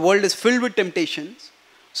 The world is filled with temptations.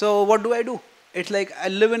 So what do? It's like I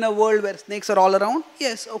live in a world where snakes are all around.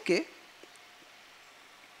 Yes, okay.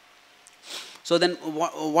 So then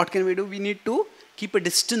what can we do? We need to keep a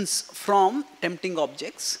distance from tempting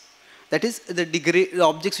objects. That is the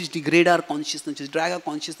objects which degrade our consciousness, which drag our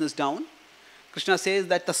consciousness down. Krishna says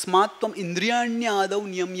that tasmat tvam indriyanya adav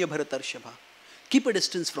niyamya bharatarshava. Keep a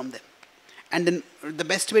distance from them. And then the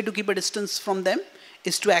best way to keep a distance from them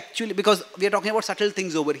is to actually, because we are talking about subtle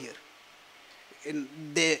things over here.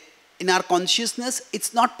 In our consciousness,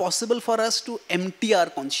 it's not possible for us to empty our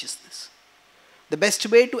consciousness. The best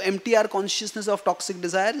way to empty our consciousness of toxic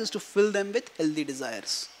desires is to fill them with healthy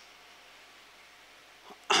desires.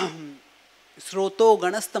 Sroto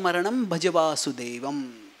ganastamaranam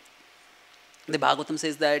bhajavasudevam. The Bhagavatam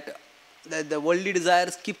says that the worldly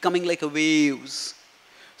desires keep coming like waves.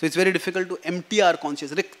 So it's very difficult to empty our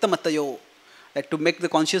consciousness. Riktamatayo. That to make the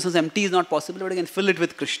consciousness empty is not possible, but you can fill it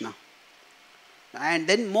with Krishna. And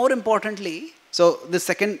then more importantly, so the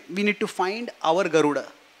second, we need to find our Garuda.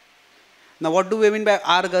 Now what do we mean by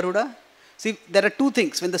our Garuda? See, there are two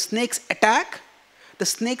things. When the snakes attack, the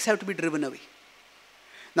snakes have to be driven away.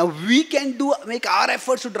 Now we can make our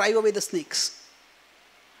efforts to drive away the snakes.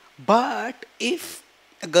 But if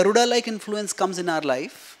a Garuda-like influence comes in our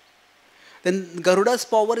life, then Garuda's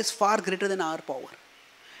power is far greater than our power.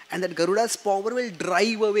 And that Garuda's power will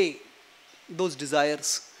drive away those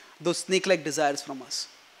desires, those snake-like desires from us.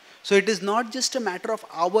 So it is not just a matter of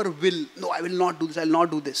our will. No, I will not do this, I will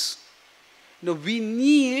not do this. No, we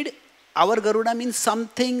need, our Garuda means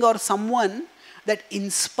something or someone that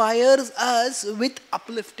inspires us with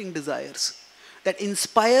uplifting desires. That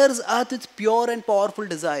inspires us with pure and powerful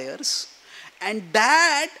desires. And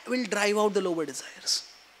that will drive out the lower desires.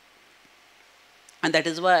 And that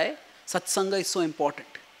is why satsanga is so important.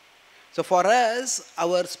 So for us,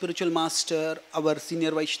 our spiritual master, our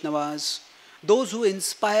senior Vaishnavas, those who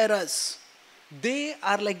inspire us, they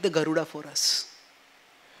are like the Garuda for us.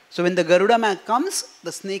 So when the Garuda man comes,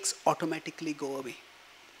 the snakes automatically go away.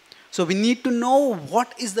 So we need to know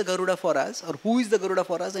what is the Garuda for us, or who is the Garuda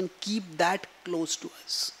for us, and keep that close to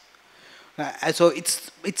us. So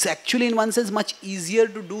it's actually in one sense much easier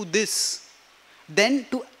to do this than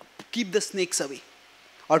to keep the snakes away,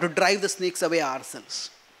 or to drive the snakes away ourselves.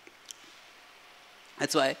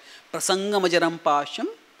 That's why prasangamajaram pasham,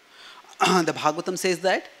 the Bhagavatam says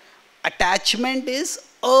that attachment is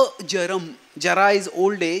a jaram. Jara is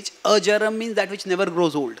old age. A jaram means that which never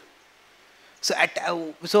grows old.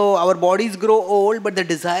 So our bodies grow old, but the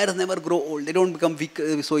desires never grow old. They don't become weak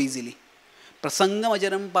so easily.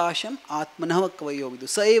 Prasangamajaram pasham atmanah kavayo vidu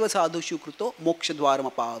saeva sadhushu kruto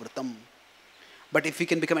mokshadvaram apavritam. But if we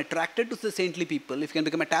can become attracted to the saintly people, if we can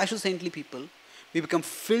become attached to saintly people, we become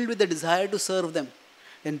filled with the desire to serve them.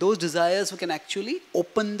 Then those desires we can actually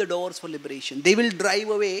open the doors for liberation. They will drive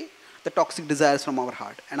away the toxic desires from our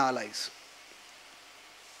heart and our lives.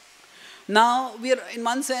 Now, we are, in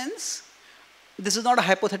one sense, this is not a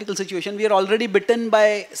hypothetical situation. We are already bitten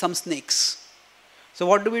by some snakes. So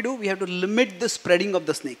what do? We have to limit the spreading of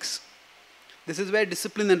the snakes. This is where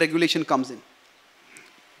discipline and regulation comes in.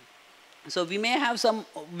 So we may have some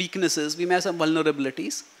weaknesses, we may have some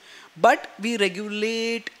vulnerabilities, but we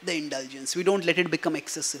regulate the indulgence. We don't let it become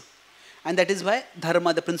excessive. And that is why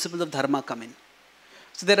dharma, the principles of dharma come in.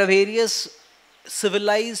 So there are various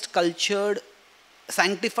civilized, cultured,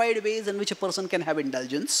 sanctified ways in which a person can have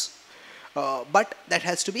indulgence. But that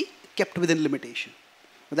has to be kept within limitation.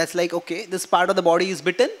 That's like, okay, this part of the body is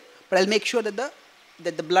bitten, but I'll make sure that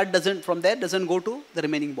the blood doesn't go to the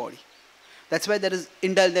remaining body. That's why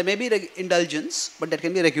there may be indulgence, but that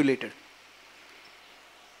can be regulated.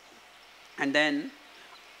 And then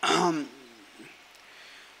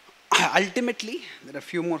ultimately, there are a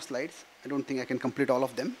few more slides. I don't think I can complete all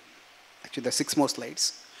of them. Actually, there are 6 more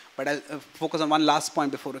slides. But I'll focus on one last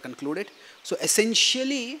point before we conclude it. So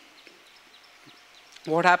essentially,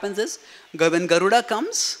 what happens is, when Garuda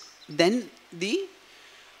comes, then the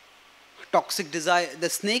toxic desire, the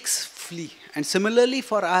snakes flee. And similarly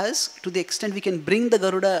for us, to the extent we can bring the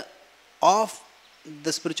Garuda of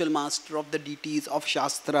the spiritual master, of the deities, of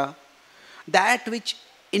Shastra, that which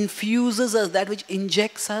infuses us, that which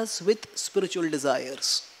injects us with spiritual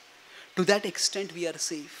desires, to that extent we are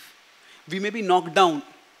safe. We may be knocked down.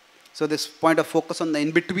 So this point of focus on the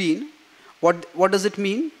in-between, what does it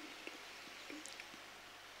mean?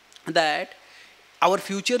 That our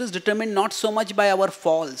future is determined not so much by our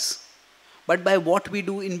falls, but by what we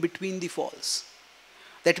do in between the falls.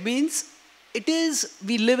 That means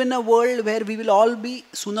we live in a world where we will all be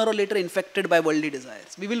sooner or later infected by worldly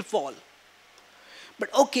desires. We will fall.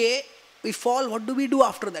 But okay, we fall, what do we do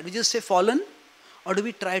after that? We just say fallen, or do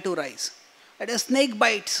we try to rise? That is snake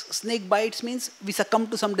bites. Snake bites means we succumb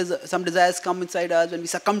to some desires come inside us and we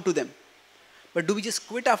succumb to them. But do we just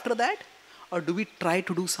quit after that? Or do we try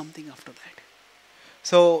to do something after that?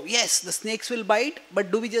 So yes, the snakes will bite,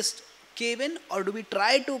 but do we just cave in, or do we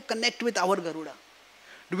try to connect with our Garuda?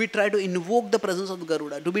 Do we try to invoke the presence of the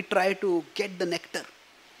Garuda? Do we try to get the nectar?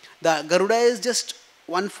 The Garuda is just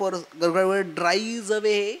one for, Garuda drives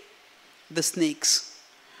away the snakes.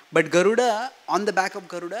 But Garuda, on the back of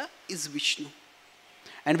Garuda is Vishnu.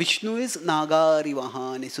 And Vishnu is Nagari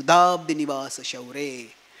Vahane Sudabdi Nivasa Shaure.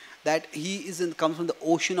 That he comes from the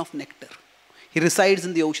ocean of nectar. He resides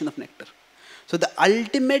in the ocean of nectar. So the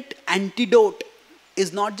ultimate antidote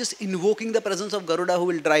is not just invoking the presence of Garuda who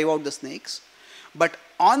will drive out the snakes, but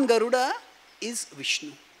on Garuda is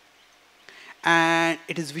Vishnu. And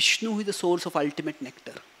it is Vishnu who is the source of ultimate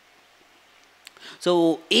nectar.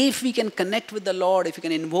 So if we can connect with the Lord, if we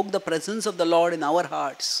can invoke the presence of the Lord in our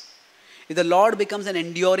hearts, if the Lord becomes an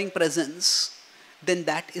enduring presence, then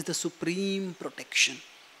that is the supreme protection.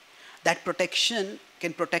 That protection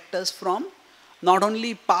can protect us from not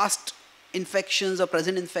only past infections or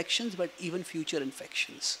present infections, but even future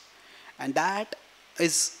infections. And that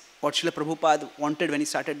is what Srila Prabhupada wanted when he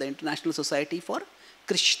started the International Society for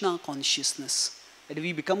Krishna Consciousness. That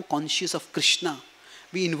we become conscious of Krishna.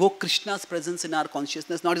 We invoke Krishna's presence in our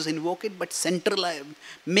consciousness, not just invoke it, but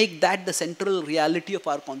make that the central reality of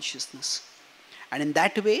our consciousness. And in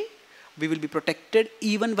that way, we will be protected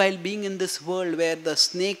even while being in this world where the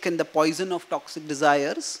snake and the poison of toxic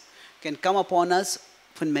desires can come upon us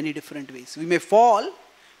in many different ways. We may fall,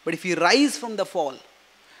 but if we rise from the fall,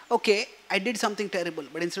 okay, I did something terrible,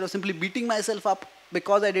 but instead of simply beating myself up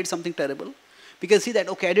because I did something terrible, we can see that,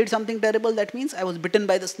 okay, I did something terrible, that means I was bitten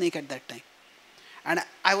by the snake at that time. And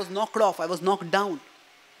I was knocked off, I was knocked down.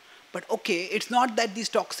 But okay, it's not that these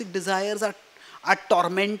toxic desires are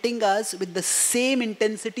tormenting us with the same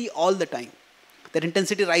intensity all the time. That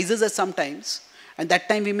intensity rises at sometimes, and that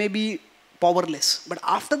time we may be powerless. But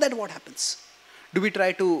after that, what happens? Do we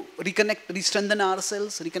try to re-strengthen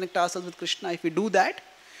ourselves, reconnect ourselves with Krishna? If we do that,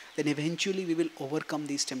 then eventually we will overcome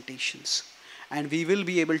these temptations. And we will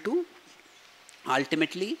be able to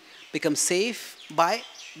ultimately become safe by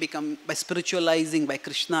spiritualizing, by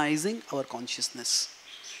Krishnaizing our consciousness.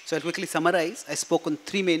 So I'll quickly summarize. I spoke on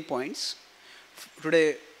 3 main points.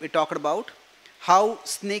 Today we talked about how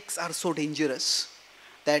snakes are so dangerous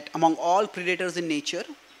that among all predators in nature,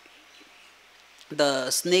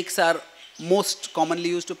 the snakes are most commonly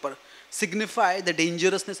used to signify the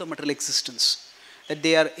dangerousness of material existence. That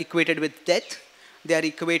they are equated with death, they are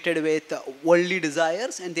equated with worldly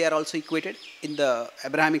desires, and they are also equated in the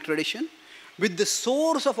Abrahamic tradition with the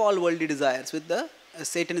source of all worldly desires, with the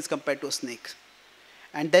Satan is compared to a snake.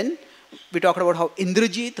 And then we talked about how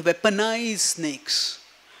Indrajita weaponized snakes.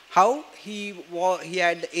 How he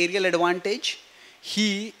had the aerial advantage.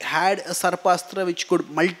 He had a sarpastra which could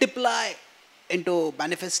multiply into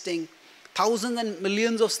manifesting thousands and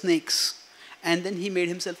millions of snakes. And then he made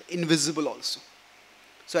himself invisible also.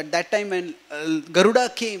 So at that time when Garuda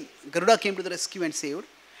came to the rescue and saved.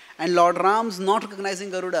 And Lord Ram's not recognizing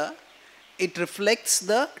Garuda, it reflects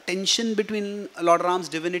the tension between Lord Ram's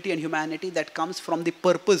divinity and humanity that comes from the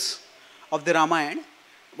purpose of the Ramayana.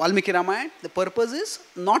 Valmiki Ramayana, the purpose is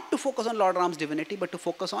not to focus on Lord Ram's divinity, but to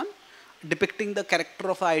focus on depicting the character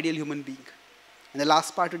of an ideal human being. And the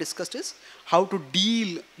last part we discussed is how to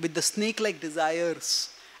deal with the snake-like desires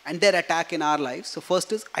and their attack in our lives. So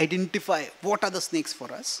first is identify what are the snakes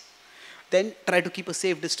for us. Then try to keep a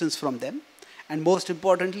safe distance from them. And most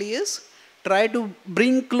importantly is try to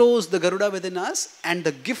bring close the Garuda within us and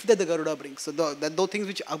the gift that the Garuda brings. So those things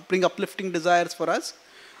which bring uplifting desires for us,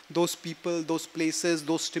 those people, those places,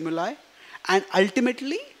 those stimuli. And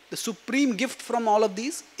ultimately, the supreme gift from all of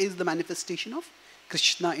these is the manifestation of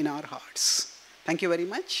Krishna in our hearts. Thank you very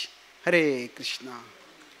much. Hare Krishna.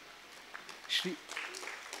 Shri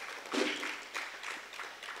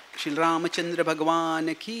Ramachandra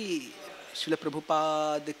Bhagwan ki, Srila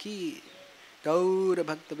Prabhupada ki, Gaur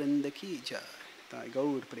Bhakta Vrinda ki jai.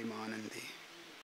 Gaur Premanande.